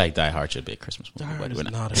 14. I feel like Die Hard should be a Christmas movie. Die Hard but is we're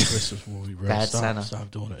not. not a Christmas movie, bro. Bad Stop Santa.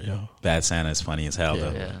 doing it, yo. Bad Santa is funny as hell,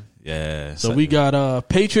 though. Yeah. Yeah. So we got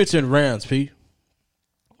Patriots and Rams, P.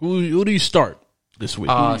 Who do you start this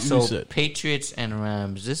week? Who you So said? Patriots and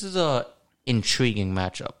Rams. This is a intriguing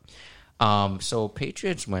matchup. So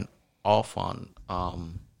Patriots went off on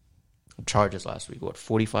Chargers last week. What,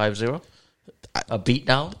 45-0? A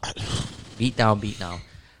beatdown? Beatdown.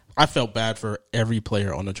 I felt bad for every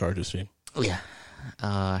player on the Chargers team. Oh, yeah.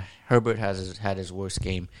 Herbert had his worst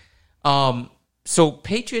game. So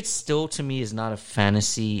Patriots still, to me, is not a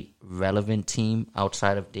fantasy relevant team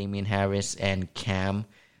outside of Damian Harris and Cam.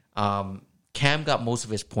 Cam got most of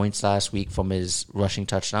his points last week from his rushing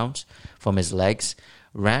touchdowns, from his legs.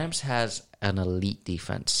 Rams has an elite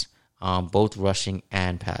defense, both rushing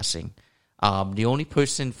and passing. The only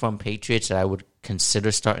person from Patriots that I would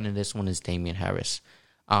consider starting in this one is Damian Harris.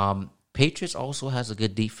 Patriots also has a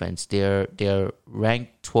good defense. They're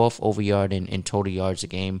ranked 12th over yard in total yards a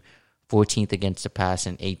game, 14th against the pass,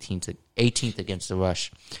 and 18th against the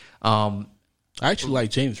rush. I actually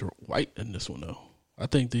like James White in this one, though. I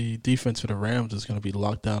think the defense for the Rams is going to be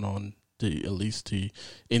locked down on at least the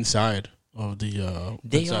inside of the.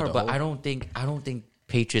 They inside are, the but hole. I don't think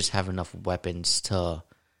Patriots have enough weapons to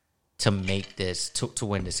make this to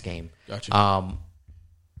win this game. Gotcha.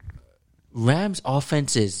 Rams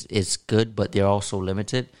offense is good, but they're also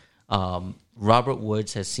limited. Robert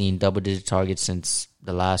Woods has seen double-digit targets since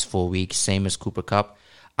the last 4 weeks, same as Cooper Kupp.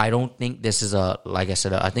 I don't think this is like I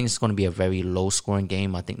said, I think it's going to be a very low-scoring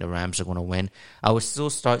game. I think the Rams are going to win. I would still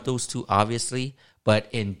start those two, obviously, but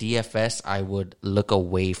in DFS, I would look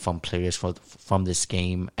away from players from this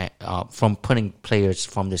game, from putting players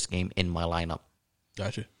from this game in my lineup.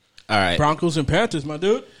 Gotcha. All right. Broncos and Panthers, my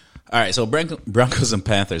dude. All right. So Broncos and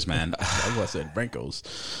Panthers, man. That's what I said. Broncos.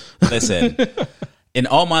 Listen, in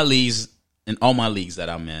all my leagues that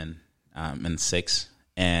I'm in 6,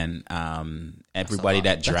 and everybody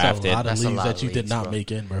that drafted. That's a lot of leagues That's a lot that of you did leagues, not bro.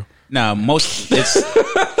 make in, bro. No, most it's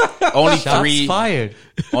only Shots three. fired.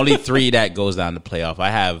 Only 3 that goes down to playoff.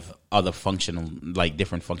 I have other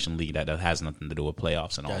different functional league that has nothing to do with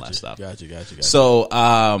playoffs and all that stuff. Gotcha.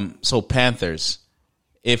 So Panthers,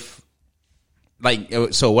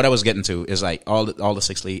 so what I was getting to is like all the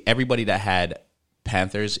 6 league, everybody that had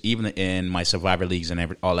Panthers, even in my survivor leagues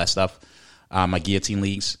and all that stuff, my guillotine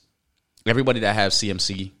leagues, everybody that has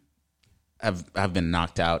CMC have been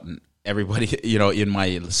knocked out, and everybody, in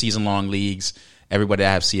my season long leagues, everybody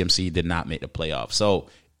that have CMC did not make the playoff. So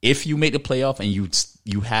if you make the playoff and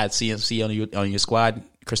you had CMC on your squad,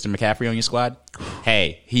 Christian McCaffrey on your squad,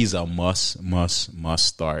 hey, he's a must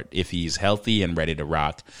start if he's healthy and ready to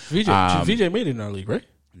rock. VJ made it in our league, right?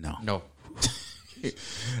 No. No.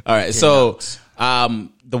 All right, so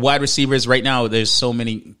the wide receivers right now, there's so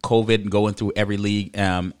many COVID going through every league,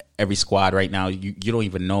 every squad right now. You don't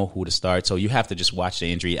even know who to start, so you have to just watch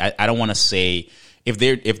the injury. I don't want to say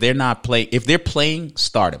if they're not playing, if they're playing,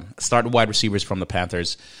 start them. Start the wide receivers from the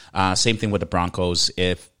Panthers. Same thing with the Broncos.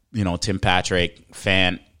 If Tim Patrick,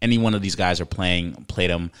 Fant, any one of these guys are playing, play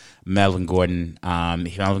them. Melvin Gordon.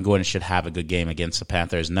 Melvin Gordon should have a good game against the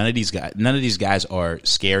Panthers. None of these guys are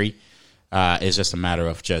scary. It's just a matter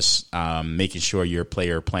of just making sure your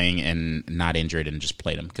player playing and not injured, and just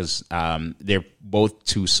play them, because they're both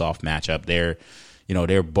too soft matchup. They're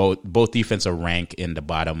both defensive rank in the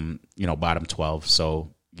bottom 12.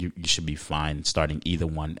 So you should be fine starting either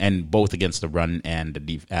one, and both against the run and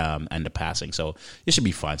the passing. So you should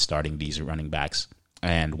be fine starting these running backs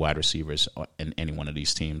and wide receivers in any one of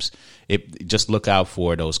these teams. Just look out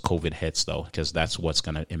for those COVID hits, though, because that's what's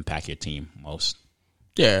going to impact your team most.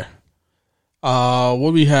 Yeah.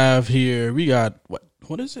 What we have here, we got,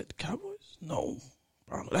 what is it, Cowboys? No.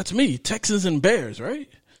 That's me, Texans and Bears, right?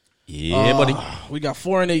 Yeah, buddy. We got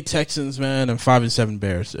 4-8 Texans, man, and 5-7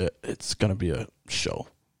 Bears. It's going to be a show.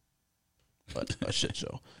 A shit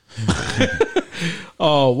show.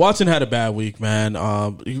 Watson had a bad week, man.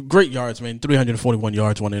 Great yards, man. 341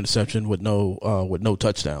 yards, 1 interception with no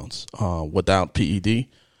touchdowns. Without PED,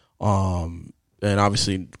 and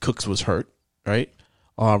obviously Cooks was hurt, right?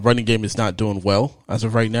 Running game is not doing well as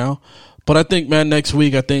of right now, but I think, man, next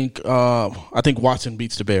week I think Watson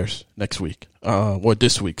beats the Bears next week, or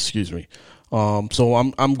this week, excuse me. So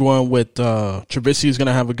I'm going with Trubisky is going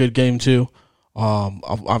to have a good game too.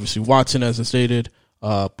 Obviously Watson, as I stated,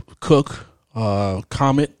 Cook,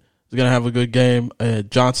 Comet is going to have a good game,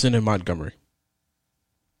 Johnson and Montgomery.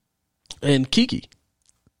 And Kiki.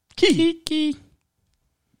 Do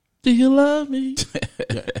you love me?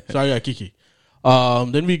 Yeah. So I got Kiki.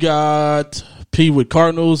 Then we got P with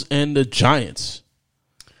Cardinals and the Giants.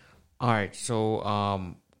 All right,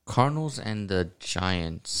 so Cardinals and the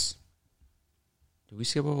Giants. Did we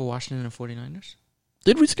skip over Washington and 49ers?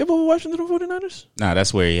 Did we skip over Washington and 49ers? Nah,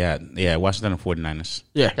 that's where you at. Yeah, Washington and 49ers.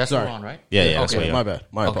 Yeah, That's sorry. the one, right? Yeah, that's where you My are. bad.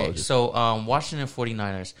 My apologies. So Washington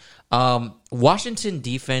 49ers. Washington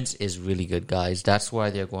defense is really good, guys. That's why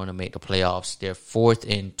they're going to make the playoffs. They're 4th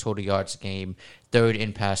in total yards a game, 3rd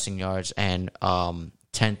in passing yards, and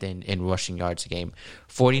 10th in rushing yards a game.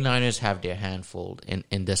 49ers have their handful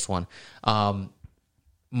in this one.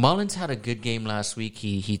 Mullins had a good game last week.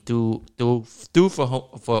 He threw for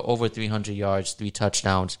over 300 yards, 3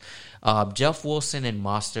 touchdowns. Jeff Wilson and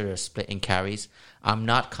Mostert are splitting carries. I'm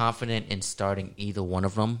not confident in starting either one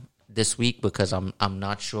of them this week, because I'm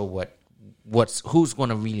not sure who's going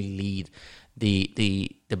to really lead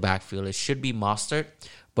the backfield. It should be Mostert,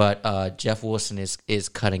 but Jeff Wilson is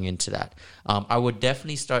cutting into that. I would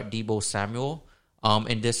definitely start Deebo Samuel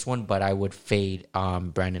in this one, but I would fade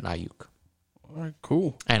Brandon Ayuk. All right,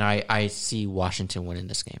 cool. And I see Washington winning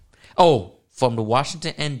this game. Oh, from the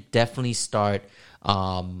Washington end, definitely start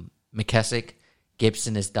McKessick.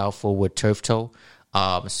 Gibson is doubtful with turf toe.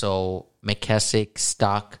 So McKessick's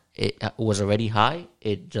stock, it was already high.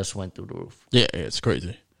 It just went through the roof. Yeah, it's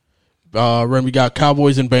crazy. Ren, we got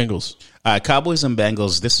Cowboys and Bengals. Cowboys and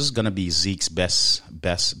Bengals. This is going to be Zeke's best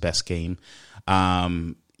game.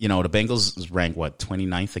 The Bengals is ranked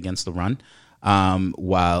 29th against the run.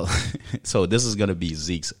 So this is going to be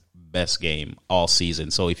Zeke's best game all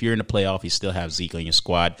season. So if you're in the playoff, you still have Zeke on your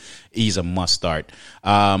squad. He's a must start.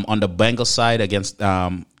 On the Bengals side against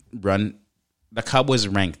run, the Cowboys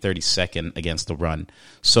are ranked 32nd against the run.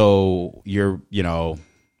 So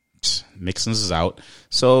Mixon's is out.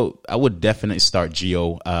 So I would definitely start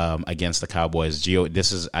Gio against the Cowboys. Gio,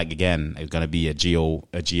 this is again going to be a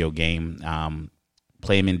Gio game.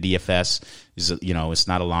 Play him in DFS. It's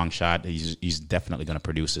not a long shot. He's definitely going to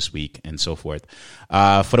produce this week and so forth.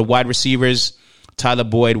 For the wide receivers, Tyler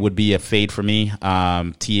Boyd would be a fade for me.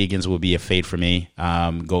 T. Higgins would be a fade for me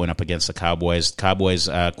going up against the Cowboys. Cowboys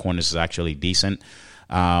corners is actually decent.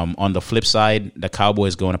 On the flip side, the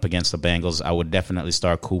Cowboys going up against the Bengals, I would definitely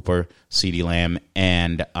start Cooper, CeeDee Lamb,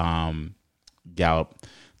 and Gallup.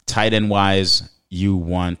 Tight end wise, you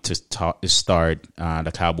want to start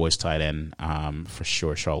the Cowboys tight end for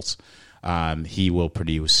sure, Schultz. He will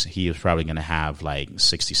produce. He is probably going to have like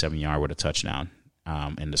 67 yard with a touchdown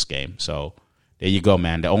in this game. So there you go,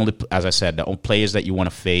 man. As I said, the only players that you want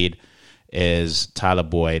to fade is Tyler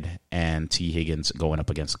Boyd and T. Higgins going up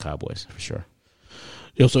against the Cowboys for sure.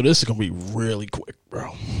 Yo, so this is going to be really quick,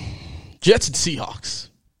 bro. Jets and Seahawks.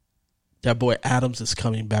 That boy Adams is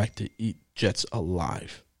coming back to eat Jets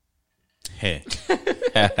alive. Hey.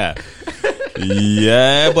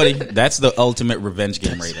 Yeah, buddy. That's the ultimate revenge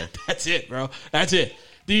game right there. That's it, bro. That's it.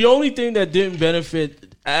 The only thing that didn't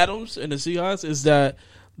benefit Adams and the Seahawks is that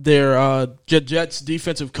their Jets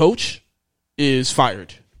defensive coach is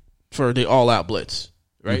fired for the all-out blitz,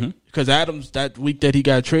 right? Mm-hmm. because Adams, that week that he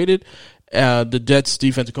got traded, the Jets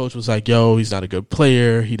defensive coach was like, yo, he's not a good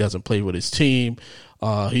player. He doesn't play with his team.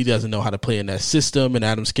 He doesn't know how to play in that system. And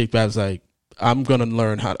Adams kicked back, was like, I'm going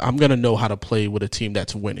to know how to play with a team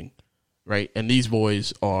that's winning. Right. And these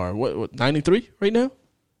boys are what 93 right now?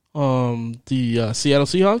 The Seattle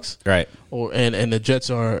Seahawks. Right. And the Jets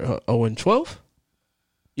are 0-12.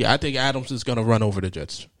 Yeah, I think Adams is going to run over the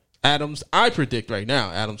Jets. Adams, I predict right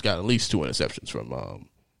now, Adams got at least 2 interceptions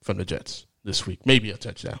from the Jets this week, maybe a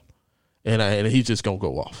touchdown, and he's just going to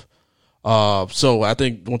go off. So I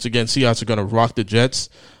think once again, Seahawks are going to rock the Jets.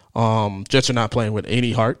 Jets are not playing with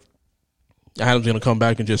any heart. Adams going to come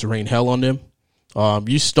back and just rain hell on them.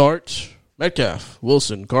 You start Metcalf,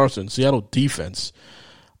 Wilson, Carson, Seattle defense.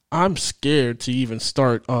 I'm scared to even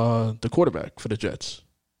start the quarterback for the Jets.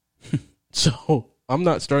 So I'm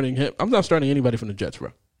not starting him. I'm not starting anybody from the Jets,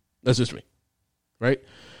 bro. That's just me, right?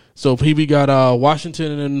 So we got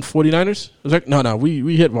Washington and 49ers. Was that, no,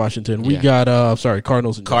 we hit Washington. We got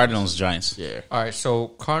Cardinals and Giants. Yeah. All right, so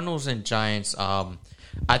Cardinals and Giants. I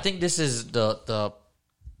think this is the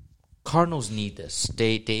Cardinals need this.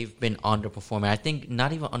 They've been underperforming. I think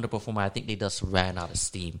not even underperforming. I think they just ran out of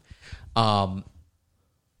steam. I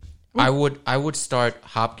would start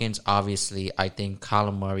Hopkins. Obviously, I think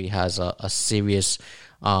Kyler Murray has a serious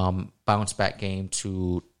bounce back game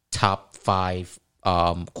to top 5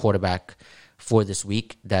 quarterback for this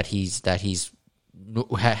week that has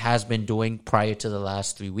been doing prior to the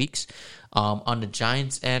last 3 weeks. On the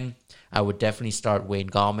Giants end, I would definitely start Wayne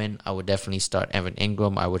Gallman. I would definitely start Evan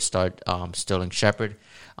Ingram. I would start Sterling Shepard.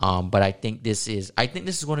 But I think this is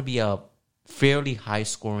going to be a fairly high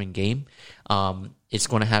scoring game. It's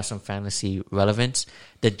going to have some fantasy relevance.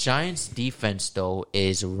 The Giants defense, though,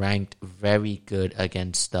 is ranked very good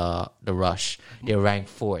against the rush. They're ranked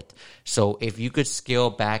 4th. So if you could scale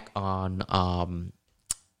back on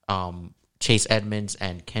Chase Edmonds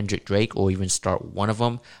and Kendrick Drake, or even start one of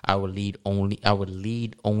them, I would lead only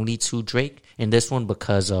to Drake in this one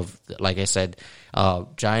because of, like I said,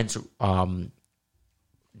 Giants.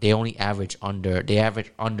 They average under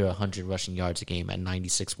 100 rushing yards a game at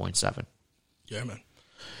 96.7. Yeah, man.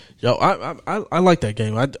 Yo, I like that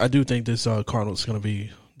game. I do think this Cardinals is going to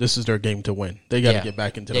be. This is their game to win. They got to get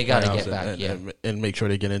back into the playoffs and make sure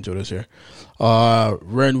they get into this year.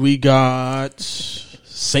 Ren, we got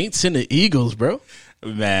Saints and the Eagles, bro.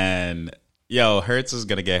 Man, yo, Hurts is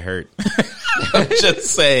gonna get hurt. I'm just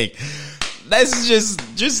saying. That's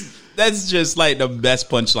just like the best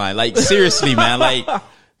punchline. Like seriously, man. Like,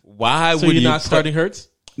 why would you not starting Hurts?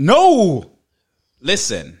 No.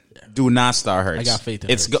 Listen, do not start Hurts. I got faith in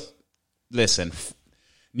Hurts. Listen,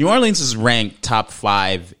 New Orleans is ranked top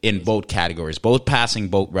 5 in both categories, both passing,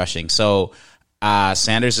 both rushing. So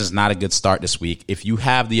Sanders is not a good start this week. If you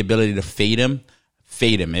have the ability to fade him.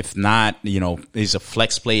 If not, he's a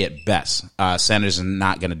flex play at best. Sanders is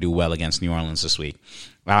not going to do well against New Orleans this week.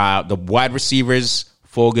 The wide receivers,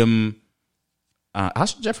 Fulgham,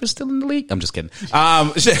 Alshon Jeffrey's still in the league? I'm just kidding.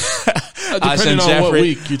 Depending on what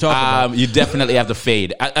week you talk about. You definitely have to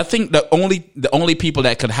fade. I think the only people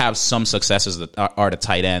that could have some successes are the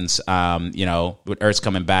tight ends. With Ertz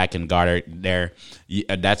coming back and Goddard there,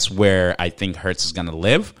 that's where I think Hurts is going to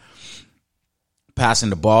live. Passing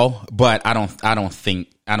the ball, but I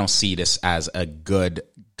don't see this as a good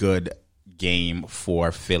game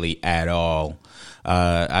for Philly at all.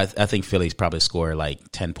 I think Philly's probably score like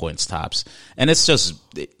 10 points tops, and it's just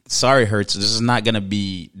sorry, Hurts. This is not going to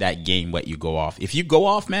be that game where you go off. If you go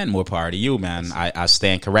off, man, more power to you, man. I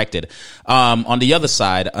stand corrected. On the other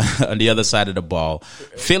side, of the ball,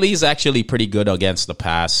 Philly's actually pretty good against the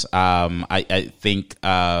pass. I think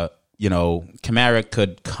Kamara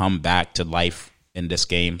could come back to life in this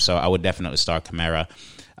game, so I would definitely start Kamara.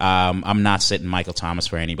 I'm not sitting Michael Thomas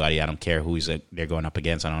for anybody. I don't care who they're going up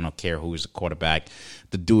against. I don't care who's the quarterback.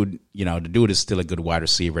 The dude is still a good wide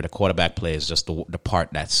receiver. The quarterback play is just the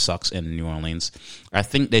part that sucks in New Orleans. I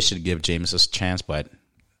think they should give Jameis a chance, but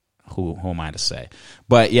who am I to say?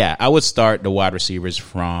 But yeah, I would start the wide receivers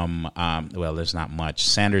from there's not much.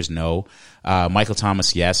 Sanders, no. Michael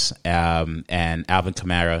Thomas, yes. And Alvin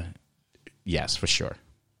Kamara, yes, for sure.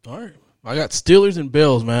 All right. I got Steelers and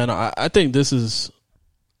Bills, man. I think this is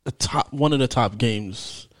one of the top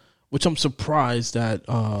games, which I'm surprised that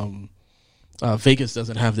Vegas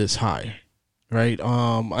doesn't have this high, right?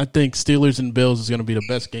 I think Steelers and Bills is going to be the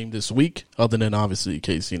best game this week, other than obviously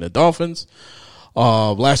KC and the Dolphins.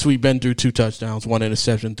 Last week, Ben threw 2 touchdowns, 1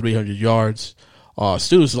 interception, 300 yards.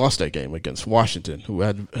 Steelers lost that game against Washington, who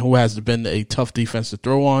has been a tough defense to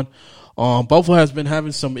throw on. Buffalo has been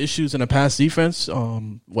having some issues in the pass defense,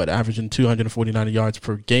 averaging 249 yards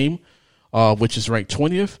per game, which is ranked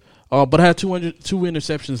 20th. but had two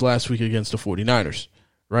interceptions last week against the 49ers,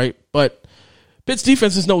 right? But Pitt's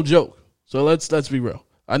defense is no joke. So let's be real.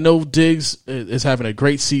 I know Diggs is having a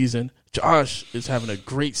great season. Josh is having a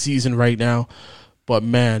great season right now. But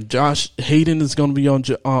man, Josh Hayden is going to be on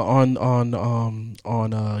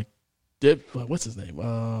what's his name?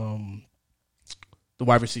 The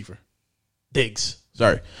wide receiver, Diggs.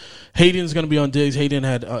 Sorry, Hayden is going to be on Diggs. Hayden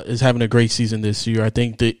is having a great season this year. I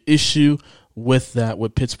think the issue with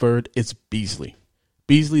Pittsburgh is Beasley.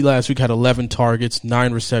 Beasley last week had 11 targets,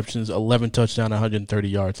 9 receptions, 11 touchdowns, 130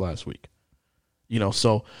 yards last week.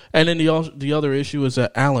 So and then the other issue is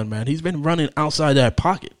that Allen, man, he's been running outside that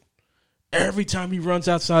pocket. Every time he runs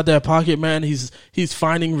outside that pocket, man, he's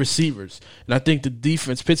finding receivers. And I think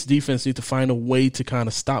Pitt's defense needs to find a way to kind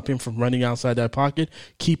of stop him from running outside that pocket,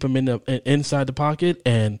 keep him inside the pocket,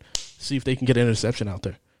 and see if they can get an interception out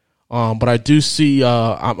there. But I do see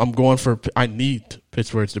I'm going for – I need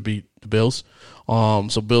Pittsburgh to beat the Bills.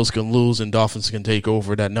 So Bills can lose and Dolphins can take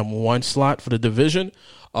over that number 1 slot for the division.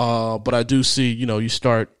 But I do see, you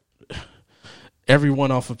start –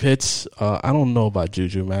 everyone off of Pitts. I don't know about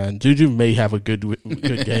Juju, man. Juju may have a good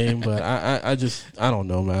game, but I don't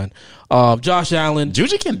know, man. Josh Allen.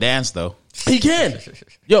 Juju can dance, though. He can.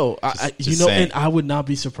 Yo, just and I would not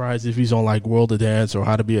be surprised if he's on like World of Dance or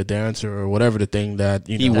How to Be a Dancer or whatever the thing that,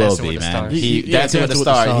 He will be, man. Dancing with the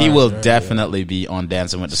Stars. He will definitely be on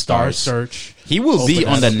Dancing with the Stars. Star Search. He will be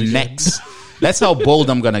on the next. That's how bold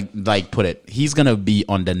I'm going to put it. He's going to be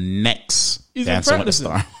on the next Dancing with the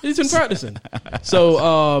Stars. He's been practicing.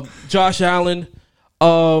 So, Josh Allen,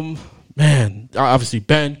 man, obviously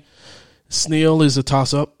Ben Sneal is a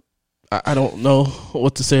toss-up. I don't know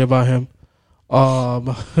what to say about him.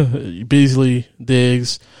 Beasley,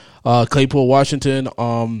 Diggs, Claypool, Washington.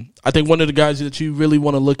 I think one of the guys that you really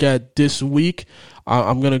want to look at this week,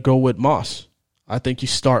 I'm going to go with Moss. I think you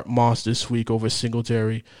start Moss this week over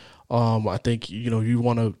Singletary. I think you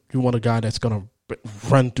want a guy that's gonna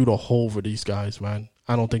run through the hole for these guys, man.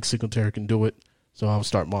 I don't think Singletary can do it, so I'll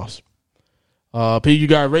start Moss. P, you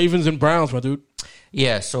got Ravens and Browns, my dude.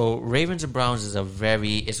 Yeah, so Ravens and Browns is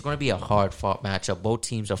it's going to be a hard fought matchup. Both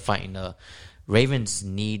teams are fighting. Ravens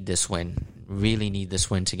need this win, really need this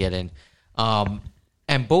win to get in.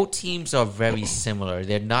 And both teams are very similar.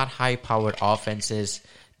 They're not high powered offenses.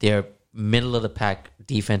 They're middle of the pack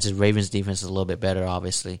defenses. Ravens defense is a little bit better,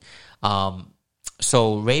 obviously.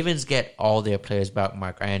 So Ravens get all their players back: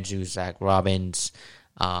 Mark Andrews, Zach Dobbins,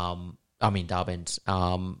 and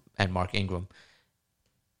Mark Ingram.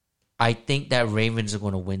 I think that Ravens are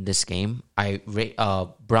going to win this game.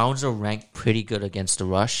 Browns are ranked pretty good against the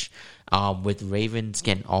rush. With Ravens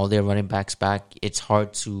getting all their running backs back, it's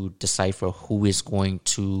hard to decipher who is going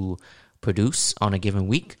to produce on a given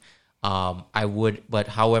week.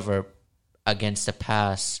 However, against the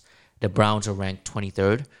pass, the Browns are ranked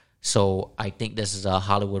 23rd. So I think this is a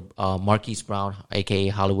Marquise Brown, aka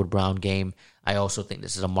Hollywood Brown game. I also think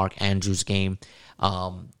this is a Mark Andrews game.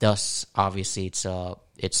 Thus, obviously, it's the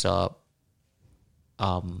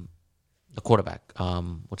quarterback.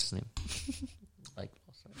 What's his name?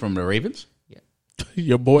 From the Ravens? Yeah.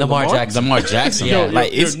 Your boy Lamar Jackson. Lamar Jackson. Yeah.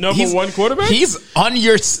 Your number 1 quarterback? He's on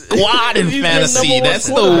your squad in He's fantasy. the number 1 That's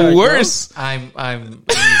the quarterback, worst. I'm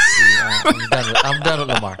done with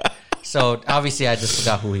Lamar. So obviously, I just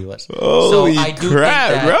forgot who he was. Holy so I do crap,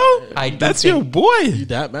 think that, bro! That's your boy. You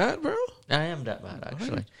that mad, bro? I am that mad,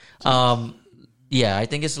 actually. Yeah, I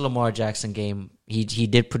think it's a Lamar Jackson game. He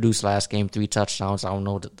did produce last game 3 touchdowns. I don't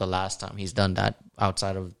know the last time he's done that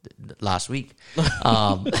outside of last week.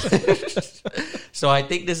 So I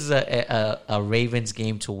think this is a Ravens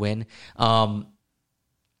game to win.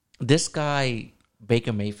 This guy,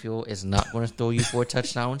 Baker Mayfield, is not going to throw you 4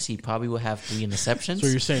 touchdowns. He probably will have 3 interceptions. So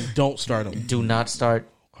you're saying don't start him? Do not start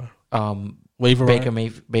waiver Baker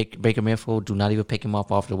wire? Baker Mayfield. Do not even pick him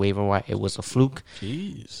up off the waiver wire. It was a fluke.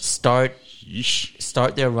 Jeez.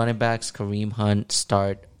 Start their running backs. Kareem Hunt.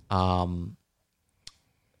 Start the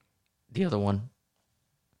other one.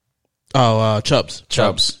 Oh, Chubbs.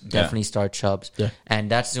 Definitely start Chubbs. Yeah.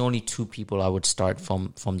 And that's the only 2 people I would start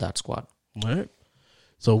from that squad. All right.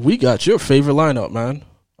 So we got your favorite lineup, man.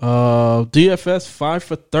 DFS 5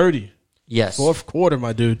 for 30. Yes. 4th quarter,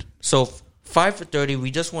 my dude. So 5 for 30.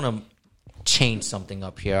 We just want to change something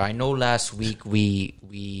up here. I know last week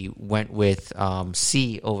we went with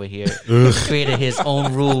C over here, created his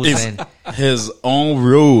own rules His own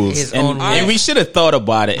rules. And we should have thought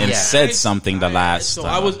about it and said something the last time.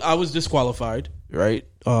 time. I was disqualified, right?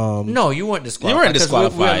 No, you weren't disqualified. You weren't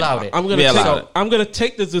disqualified. We allowed it. I'm gonna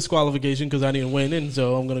take this disqualification because I didn't win, and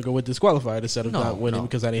so I'm gonna go with disqualified instead of not winning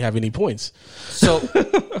because I didn't have any points. So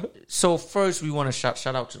So first, we want to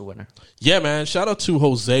shout out to the winner. Yeah, man. Shout out to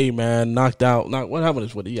Jose, man. Knocked out. What happened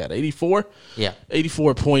is what he had 84. Yeah,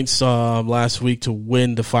 84 points last week to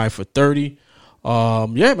win the 5 for 30.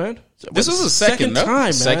 Yeah, man. This was the second time,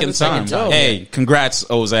 man. Second time. time. Hey, congrats,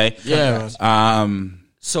 Jose. Yeah.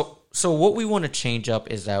 So what we want to change up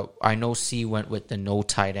is that I know C went with the no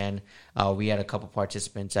tight end. We had a couple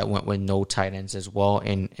participants that went with no tight ends as well.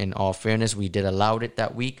 In all fairness, we did allowed it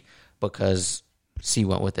that week because C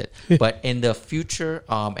went with it. But in the future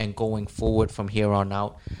and going forward from here on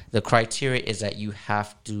out, the criteria is that you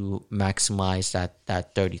have to maximize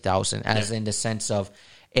that 30,000, as in the sense of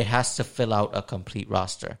it has to fill out a complete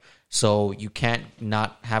roster. So you can't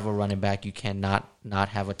not have a running back, you cannot not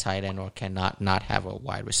have a tight end, or cannot not have a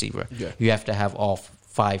wide receiver. Yeah. You have to have all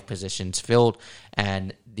 5 positions filled.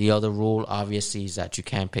 And the other rule, obviously, is that you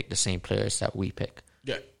can't pick the same players that we pick.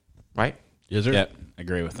 Yeah. Right? Yes, sir. Yep,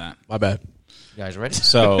 agree with that. My bad. You guys ready?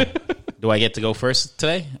 So, do I get to go first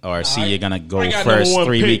today, or see you're gonna go I got first number 1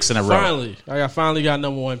 3 pick, weeks in a row? Finally. I finally got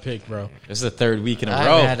number 1 pick, bro. This is the 3rd week in a I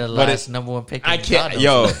row. had the But last number 1 pick. I can't.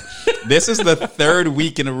 Yo, this is the 3rd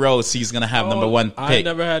week in a row. C's gonna have number 1 pick. I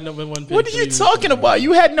never had number 1 pick. What are you talking about?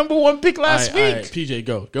 You had number 1 pick last week. All right,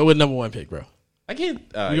 PJ, go with number 1 pick, bro. I can't.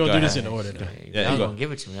 We're going to do this in order, though. Yeah, I'm you go. going to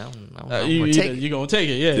give it to me. I'm You gonna take it. going to take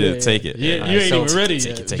it, Yeah, take it. You Yeah. ain't So even ready take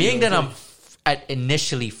yet. it, take Being that I'm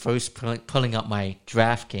initially first pulling up my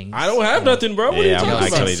DraftKings. I don't have nothing, bro. What are you Yeah, I'm talking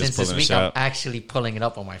actually about? just Since pulling this the week, shot I'm actually pulling it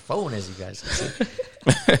up on my phone, as you guys can see.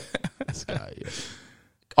 This guy, yeah.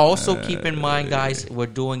 Also, keep in mind, guys, we're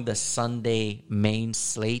doing the Sunday main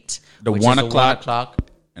slate. The which 1 is o'clock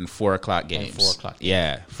and 4 o'clock games. 4 o'clock.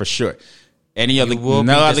 Yeah, for sure. No will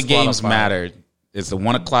be other games disqualified. matter. It's the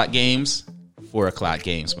 1 o'clock games, 4 o'clock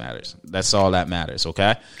games matters. That's all that matters.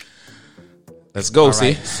 Okay. Let's go. All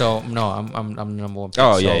See. right, so no, I'm number 1 pick.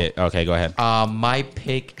 Oh So, yeah. Okay, go ahead. my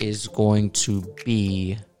pick is going to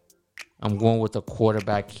be, I'm going with a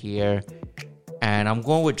quarterback here, and I'm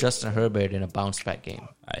going with Justin Herbert in a bounce back game.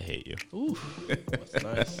 I hate you. Ooh, that's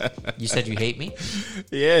nice. You said you hate me?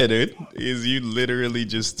 Yeah, dude. You literally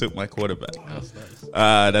just took my quarterback. That's nice.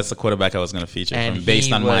 That's the quarterback I was going to feature And from, based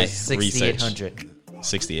he on my was 6,800. research.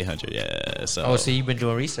 6,800. Yeah. So. Oh, so you've been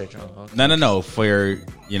doing research on? Okay. No. For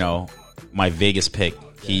my Vegas pick,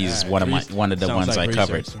 he's one of the Sounds ones like I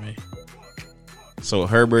covered. research to me. So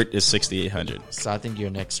Herbert is 6,800. So I think you're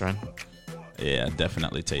next, Ron. Yeah,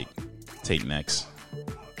 definitely take next.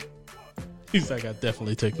 He's like, I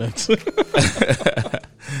definitely take next.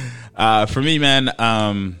 For me, man,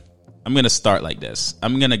 I'm gonna start like this.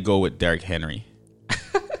 I'm gonna go with Derrick Henry.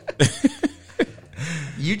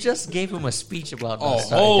 You just gave him a speech about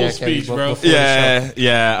whole speech, bro.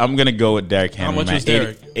 Yeah. I'm gonna go with Derrick Henry. How much man. was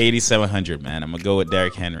Derrick? 8,700, man. I'm gonna go with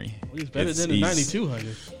Derrick Henry. He's better than the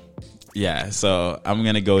 9,200. Yeah, so I'm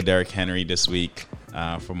gonna go Derrick Henry this week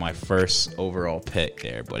for my first overall pick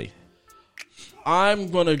there, buddy. I'm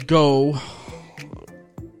going to go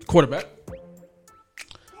quarterback.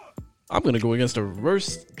 I'm going to go against the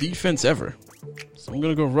worst defense ever. So I'm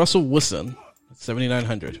going to go Russell Wilson at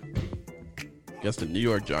 7,900 against the New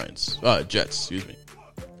York Jets, excuse me.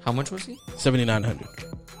 How much was he? 7,900.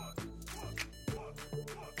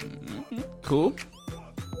 Cool.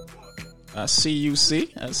 I see you,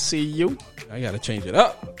 C. I see you. I got to change it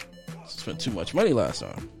up. Spent too much money last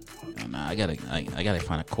time. Nah, I gotta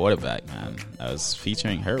find a quarterback, man. I was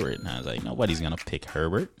featuring Herbert, and I was like, nobody's gonna pick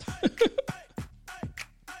Herbert.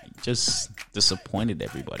 Just disappointed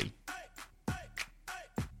everybody. All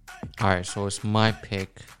right, so it's my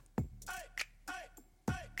pick.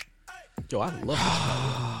 Yo, I love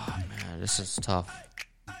this. Man, this is tough.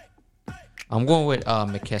 I'm going with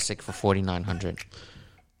McKissick for 4,900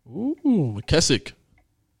 Ooh, McKissick.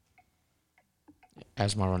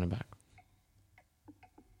 as my running back.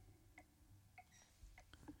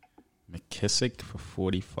 McKissick for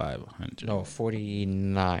 4,500. No,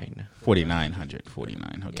 49. 4,900.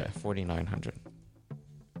 49. Okay. Yeah, 4,900.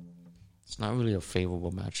 It's not really a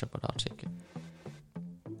favorable matchup, but I'll take it.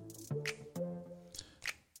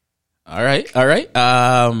 All right.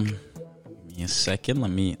 Give me a second. Let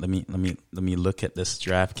me look at this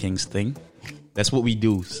DraftKings thing. That's what we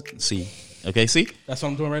do. See. Okay. See. That's what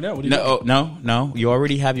I'm doing right now. What do you doing? No. You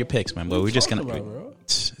already have your picks, man. But we're just gonna. About, bro?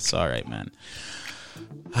 It's all right, man.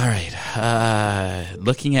 All right.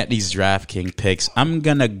 Looking at these DraftKings picks, I'm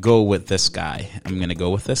gonna go with this guy.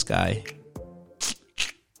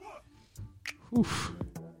 Oof.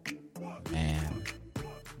 Man,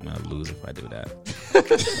 I'm gonna lose if I do that.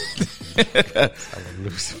 I would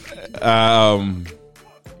lose.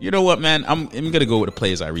 You know what, man? I'm gonna go with the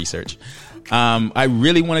players I research. I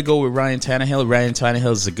really want to go with Ryan Tannehill. Ryan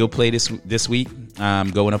Tannehill is a good play this week.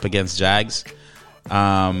 going up against Jags,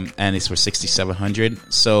 and it's for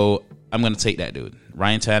 6,700. So I'm gonna take that dude,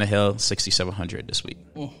 Ryan Tannehill, 6,700 this week.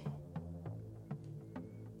 Oh.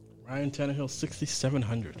 Ryan Tannehill,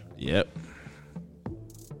 6,700. Yep.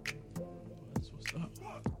 That's what's up.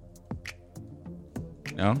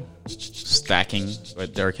 Stacking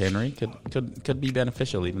with Derrick Henry could be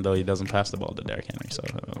beneficial, even though he doesn't pass the ball to Derrick Henry. So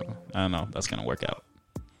I don't know. That's gonna work out.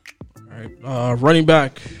 All right, running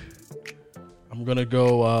back. I'm gonna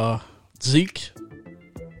go Zeke.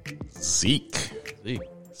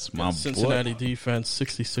 It's my Cincinnati boy. defense,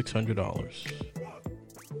 $6,600.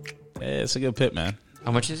 Yeah, it's a good pick, man.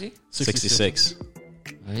 How much is he? 66.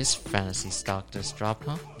 Oh, his fantasy stock just dropped,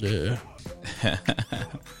 huh? Yeah.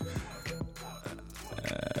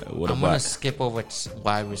 What I'm going to about? skip over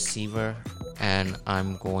wide receiver, and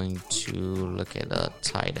I'm going to look at a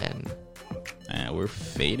tight end. Man, we're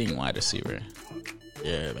fading wide receiver.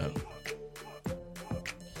 Yeah, man.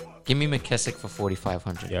 Give me McKissick for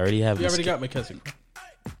 4,500. You already have. You already got McKissick.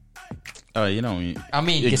 Oh, you know. I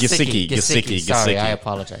mean, Gesicki. Gesicki. Sorry, I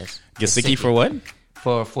apologize. Gesicki for what?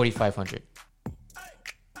 For 4,500.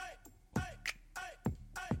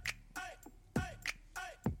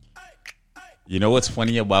 You know what's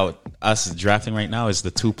funny about us drafting right now is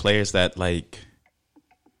the two players that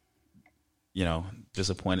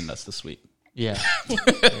disappointed us this week. Yeah.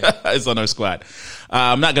 It's on our squad.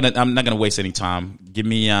 I'm not gonna waste any time. Give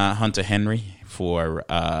me Hunter Henry for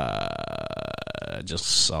just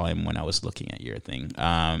saw him when I was looking at your thing.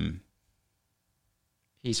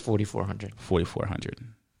 He's 4,400. 4,400.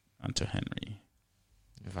 Hunter Henry.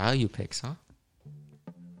 Value picks, huh?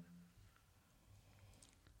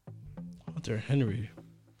 Hunter Henry.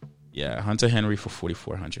 Yeah, Hunter Henry for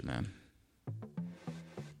 4,400, man.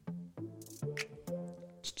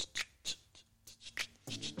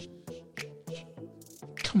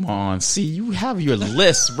 Come on, see, you have your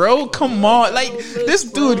list, bro. Come on, like this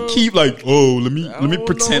dude keep like, oh, let me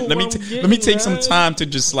pretend, let me take some time to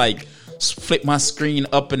just like flip my screen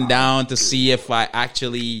up and down to see if I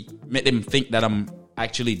actually make them think that I'm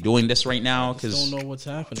actually doing this right now. Because Don't know what's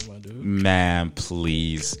happening, my dude. man,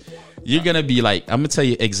 please, you're gonna be like, I'm gonna tell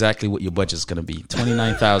you exactly what your budget's gonna be: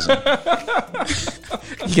 29,000.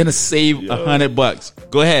 You're gonna save $100.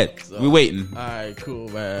 Go ahead, we're waiting. All right, cool,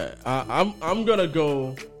 man. I'm gonna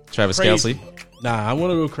go Travis crazy. Kelce. Nah, I'm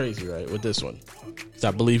gonna go crazy, right, with this one, because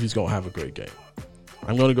I believe he's gonna have a great game.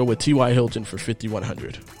 I'm gonna go with T.Y. Hilton for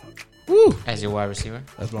 5,100. Woo, As your wide receiver?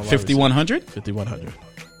 That's my wide 5,100. receiver. 5,100.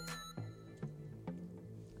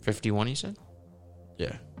 51, you said?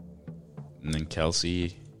 Yeah. And then Kelce, you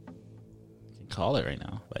can call it right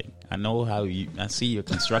now. Like, I know how I see your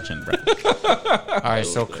construction, bro. All right,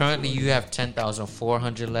 so currently you have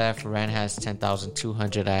 10,400 left. Ran has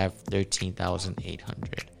 10,200. I have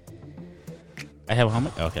 13,800. I have how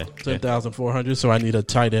much? Okay. 10,400, so I need a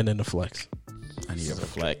tight end and a flex. I need a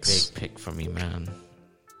flex. Big pick for me, man.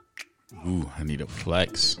 Ooh, I need a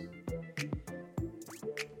flex.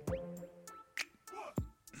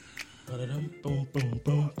 Boom, boom,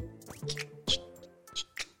 boom.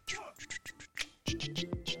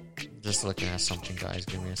 Just looking at something, guys.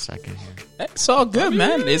 Give me a second here. It's all good,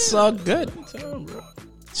 man. It's all good. Tell him, bro.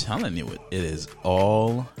 Telling you, it is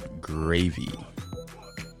all gravy.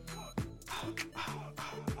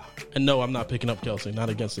 And no, I'm not picking up Kelce. Not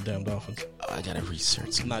against the damn Dolphins. Oh, I gotta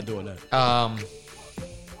research. I'm not doing that.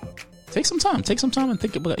 Take some time. Take some time and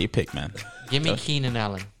think about your pick, man. Give me Keenan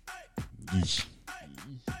Allen. Yeesh.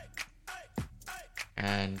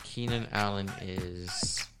 And Keenan Allen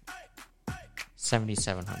is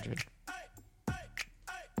 7,700.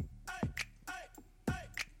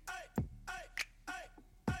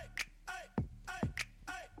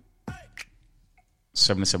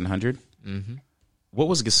 $7,700. Mm-hmm. What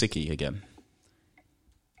was Gesicki again?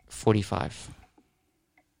 45.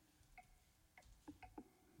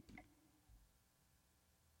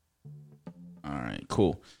 All right,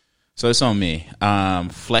 cool. So it's on me.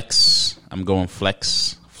 Flex. I'm going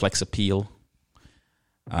flex. Flex appeal.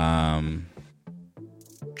 I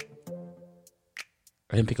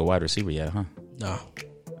didn't pick a wide receiver yet, huh? No. All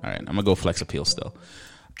right, I'm gonna go flex appeal still.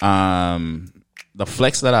 The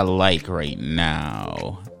flex that I like right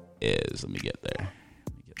now is, let me get there.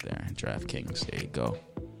 DraftKings. There you go.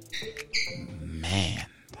 Man,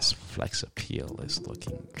 this flex appeal is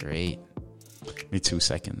looking great. Give me 2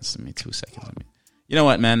 seconds. You know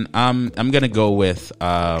what, man? I'm gonna go with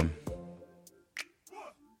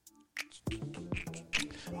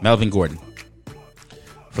Melvin Gordon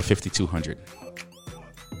for 5,200.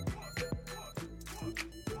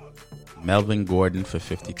 Melvin Gordon for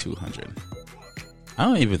 5,200. I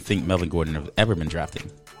don't even think Melvin Gordon has ever been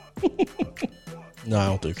drafted. No, I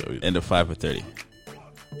don't think so either. in the 5 for 30.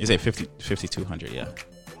 You say 5,200, yeah.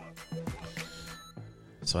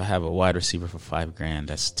 So I have a wide receiver for $5,000.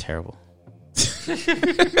 That's terrible.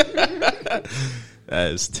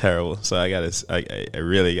 That is terrible. So I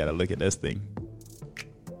really gotta look at this thing.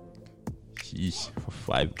 Sheesh, for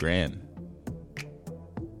 $5,000.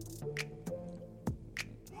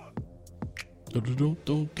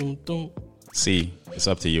 See, it's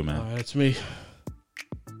up to you, man. All right, that's me.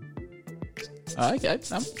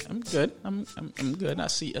 I'm good. I'm good. I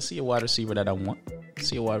see a wide receiver that I want.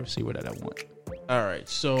 All right,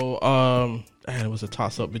 so it was a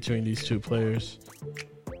toss up between these two players.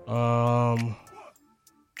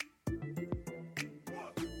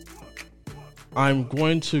 I'm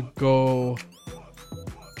going to go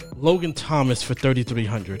Logan Thomas for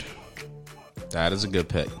 3,300. That is a good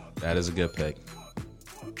pick.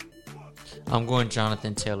 I'm going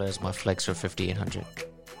Jonathan Taylor as my flex for 5,800.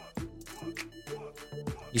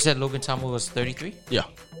 You said Logan Thomas was 33? Yeah.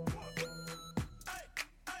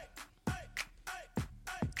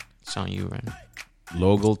 It's on you, Ren.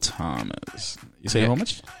 Logan Thomas. You say how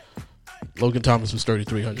much? Logan Thomas was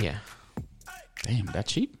 3,300. Yeah. Damn, that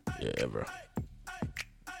cheap? Yeah, bro.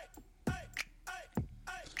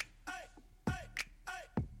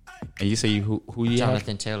 And you say who you have?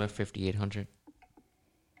 Jonathan Taylor, 5,800.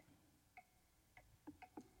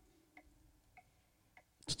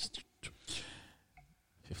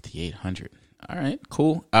 $5,800. All right,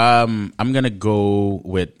 cool. I'm gonna go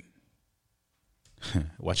with.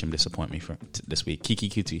 Watch him disappoint me for this week. Kiki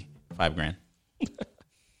Kuti, $5,000.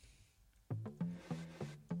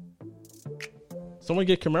 Someone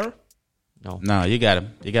get Kamara? No, you got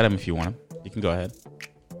him. You got him if you want him. You can go ahead.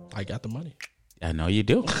 I got the money. I know you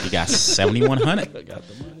do. You got 7,100. I got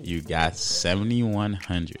the money. You got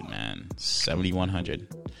 7,100, man. 7,100.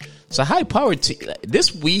 So high powered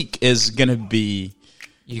this week is gonna be.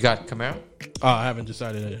 You got Kamara? Oh, I haven't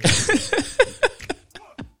decided yet.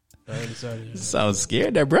 Sounds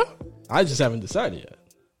scared there, bro. I just haven't decided yet.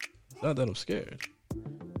 It's not that I'm scared.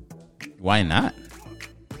 Why not?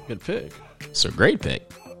 Good pick. It's a great pick.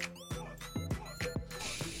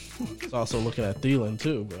 It's also looking at Thielen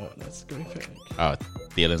too, bro. That's a great pick. Oh,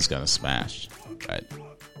 Thielen's gonna smash. But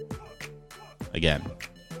again,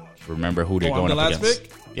 remember who they're going the up last against.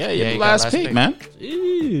 pick? Yeah, you're the last pick, man.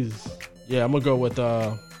 Jeez. Yeah, I'm gonna go with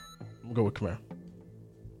Kamara.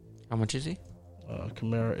 How much is he?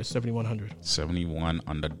 Kamara is 7,100. 71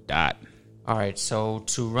 on the dot. All right, so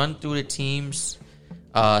to run through the teams,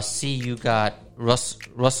 you got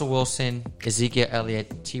Russell Wilson, Ezekiel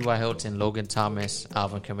Elliott, T.Y. Hilton, Logan Thomas,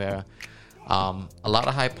 Alvin Kamara. A lot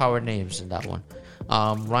of high-powered names in that one.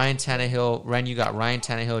 Ryan Tannehill. Ren, you got Ryan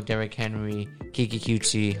Tannehill, Derrick Henry, Kiki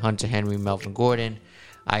Kuti, Hunter Henry, Melvin Gordon.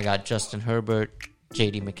 I got Justin Herbert,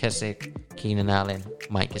 J.D. McKissick, Keenan Allen,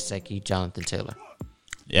 Mike Gesicki, Jonathan Taylor.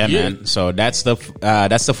 Yeah, man. So that's the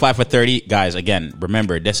 5 for 30, guys. Again,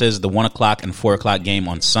 remember this is the 1 o'clock and 4 o'clock game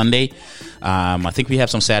on Sunday. I think we have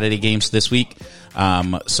some Saturday games this week.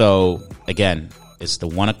 So again, it's the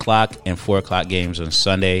 1 o'clock and 4 o'clock games on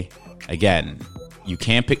Sunday. Again, you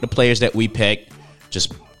can't pick the players that we pick.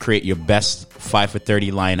 Just create your best 5 for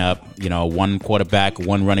 30 lineup. You know, 1 quarterback,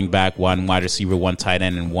 1 running back, 1 wide receiver, 1 tight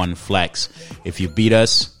end, and 1 flex. If you beat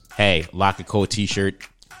us, hey, Lock and Code t-shirt.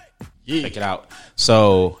 Check it out.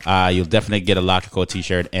 So you'll definitely get a Lock and Code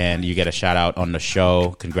t-shirt, and you get a shout out on the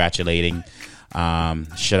show congratulating.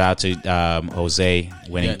 Shout out to Jose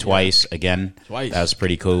winning twice again. That was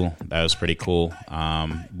pretty cool.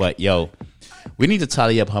 But yo, we need to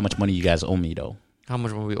tally up how much money you guys owe me though. How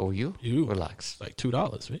much will we owe you? Relax. Like $2,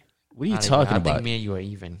 right? What are you talking about? I think me and you are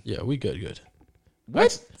even. Yeah, we good.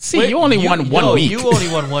 What? See, you only won 1 week. You only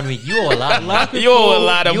won 1 week. You owe a lot. You owe a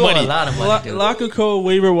lot of money. You owe a lot of money, dude. Lock and Code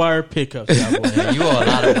waiver wire pickups. Yeah, you owe a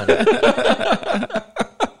lot of money.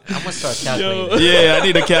 I'm gonna start calculating. Yeah, I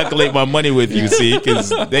need to calculate my money with you, see,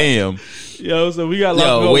 because damn. Yo, so we got Lock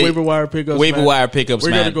and Code waiver wire pickups. Wire pickups,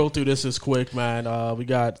 We're man. gonna go through this as quick, man. We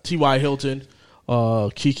got T.Y. Hilton,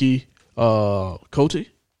 Kiki, Cody,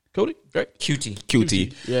 right?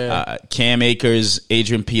 QT. Yeah. Cam Akers,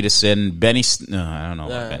 Adrian Peterson, Benny. No, I don't know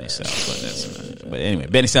about Benny Snell, but anyway,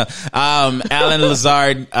 Benny Snell, Alan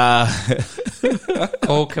Lazard,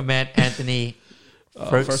 Cole Kmet, Anthony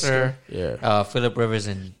Firkser, yeah. Phillip Rivers,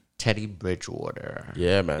 and Teddy Bridgewater.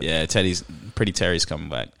 Yeah, man. Yeah, Terry's coming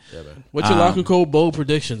back. Yeah, man. What's your Lock and Code bold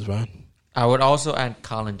predictions, man? I would also add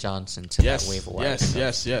Colin Johnson to that waiver wire.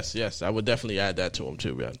 Yes. I would definitely add that to him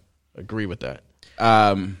too, man. Agree with that.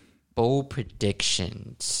 Bold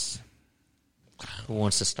predictions. Who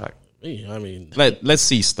wants to start? I mean, let's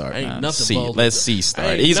see start. Ain't Man. nothing bold Let's with see start.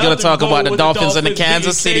 ain't He's gonna nothing talk bold about the with Dolphins and the beating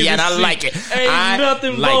Kansas City, and I City. like it. Ain't I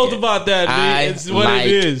nothing like bold it. about that, man. It's what like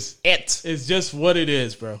it is. It. It's just what it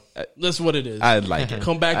is, bro. That's what it is. I like it.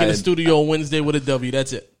 Come back in the studio on Wednesday with a W.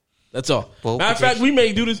 That's it. That's all. Bold Matter of fact, we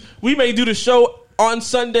may do this. We may do the show on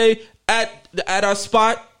Sunday at our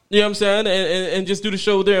spot. You know what I'm saying? And just do the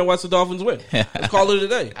show there and watch the Dolphins win. Let's call it a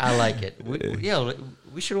day. I like it.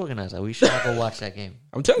 We should organize that. We should all go watch that game.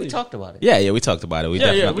 I'm telling We you. talked about it. Yeah, we talked about it. We Yeah,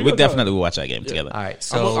 definitely, we we definitely will watch that game together. All right. I'm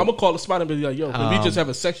So gonna call the spot and be like, "Yo, can we just have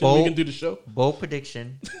a section we can do the show?" bold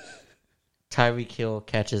prediction: Tyreek Hill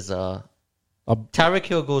catches Tyreek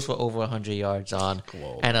Hill goes for over 100 yards on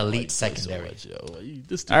an elite secondary.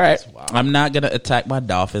 All right. I'm not gonna attack my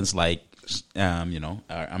Dolphins like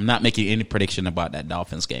I'm not making any prediction about that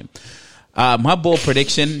Dolphins game. My bold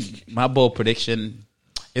prediction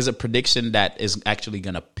is a prediction that is actually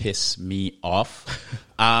gonna piss me off.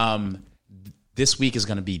 This week is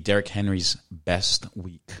gonna be Derrick Henry's best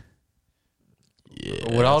week.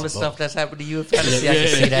 Yeah, with all the stuff that's happened to you in fantasy, I can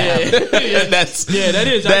see that happen. That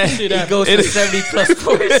is. I can see that. He goes for 70 plus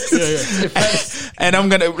points. And I'm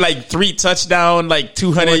gonna like 3 touchdown, like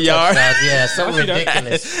 200 yards. Yeah, something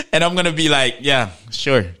ridiculous. And I'm gonna be like, yeah,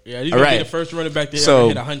 sure. Yeah, he's all gonna right. be the first running back to So, ever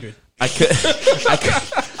hit 100.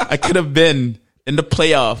 I could have been in the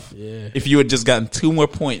playoff if you had just gotten 2 more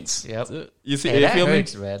points. Yep. You see, Hey, you that feel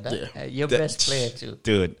hurts, me? man. Your best player too,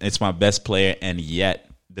 dude. It's my best player, and yet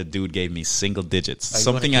the dude gave me single digits. Are you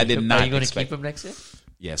Something gonna I did keep him? not Are you going to expect. keep him next year?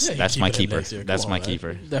 Yes, Yeah, that's keep my it in keeper. next year. That's Come my on, man.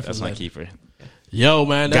 keeper. Definitely. That's my keeper. Yo,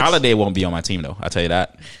 man, Galladay won't be on my team though. I'll tell you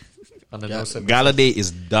that. Galladay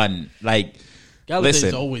is done. Like, Galladay's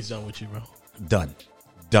listen, always done with you, bro.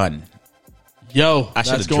 done. Yo, I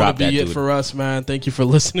should've that's going to dropped that be it dude. for us, man. Thank you for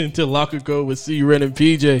listening to Locker Code with C. Ren and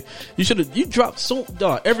PJ. You dropped so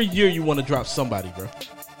dog. Every year you want to drop somebody, bro.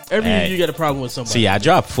 Every year you get a problem with somebody. See, I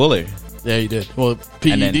dropped Fuller, Yeah, you did. Well,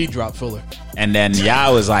 PED then- dropped Fuller. and then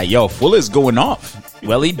y'all was like, "Yo, Fuller's going off."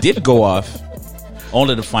 Well, he did go off,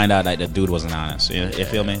 only to find out that the dude wasn't honest. You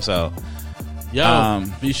feel me? So. Yo,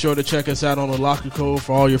 be sure to check us out on the Locker Code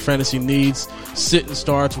for all your fantasy needs, sitting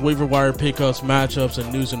starts, waiver wire pickups, matchups, and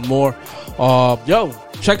news and more. Yo,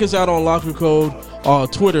 check us out on Locker Code,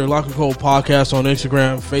 Twitter, Locker Code Podcast on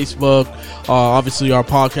Instagram, Facebook. Obviously, our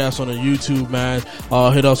podcast on the YouTube, man.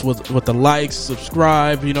 Hit us with the likes,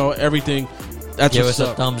 subscribe, everything. That's Give what's us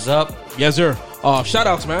a up. thumbs up. Yes, sir. Shout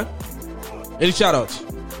outs, man. Any shout outs?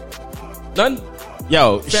 None?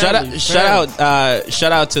 Yo, Family.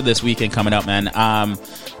 shout out to this weekend coming up, man.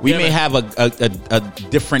 We may have a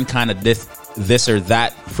different kind of this or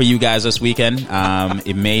that for you guys this weekend.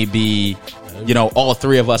 It may be, all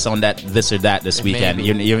 3 of us on that this or that this weekend.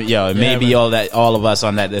 It may be all of us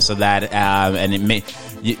on that this or that, and it may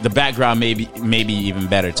the background may be even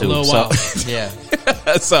better too. So Yeah.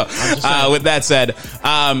 so with that said,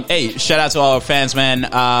 hey, shout out to all our fans,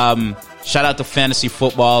 man. Shout out to fantasy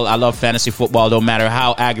football. I love fantasy football. No matter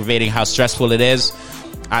how aggravating, how stressful it is,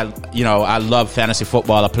 I love fantasy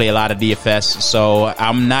football. I play a lot of DFS, so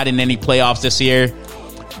I'm not in any playoffs this year.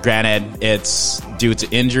 Granted, it's due to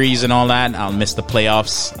injuries and all that. I'll miss the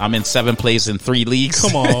playoffs. I'm in 7th place in 3 leagues.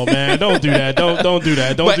 Come on, man. Don't do that. Don't do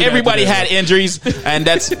that. But everybody had injuries, and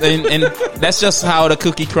that's and that's just how the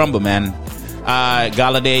cookie crumble, man.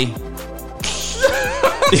 Galladay.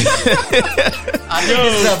 I think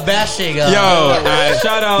this is a bashing.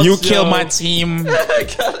 shout out. You killed my team.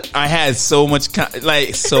 I had so much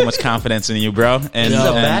confidence in you, bro. And, This is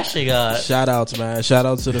a and bashing. Shout outs, man. Shout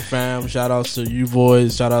outs to the fam. Shout outs to you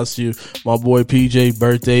boys. Shout outs to my boy PJ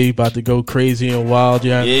birthday. About to go crazy and wild.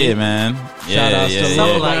 yeah, man. Shout outs to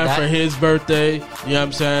Something Lil like Man that. for his birthday. You know what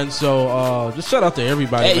I'm saying? So just shout out to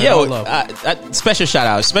everybody. Hey, man. yo, All love. special shout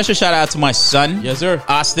out. Special shout out to my son. Yes, sir.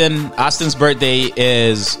 Austin. Austin's birthday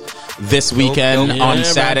is this weekend dope. on Yeah,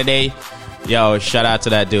 Saturday. Yo, shout out to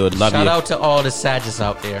that dude. Love Shout you. out to all the Sages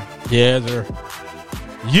out there. Yeah, sir.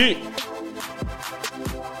 Yeah.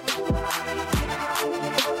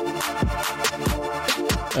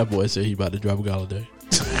 That boy said he about to drop Galladay.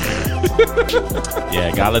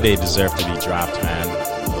 Yeah, Galladay deserved to be dropped, man.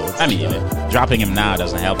 I mean, dropping him now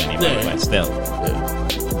doesn't help anybody, Yeah. but still.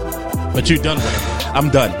 But you done with him. I'm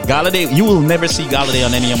done. Galladay, you will never see Galladay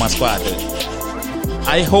on any of my squad, dude.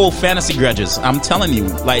 I hold fantasy grudges. I'm telling you,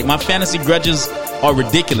 like, my fantasy grudges are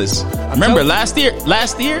ridiculous. Remember last year,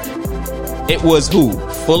 it was who?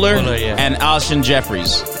 Fuller yeah. and Alshon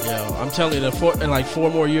Jeffries. Yo, I'm telling you, in like 4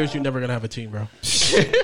 more years, you're never gonna have a team, bro.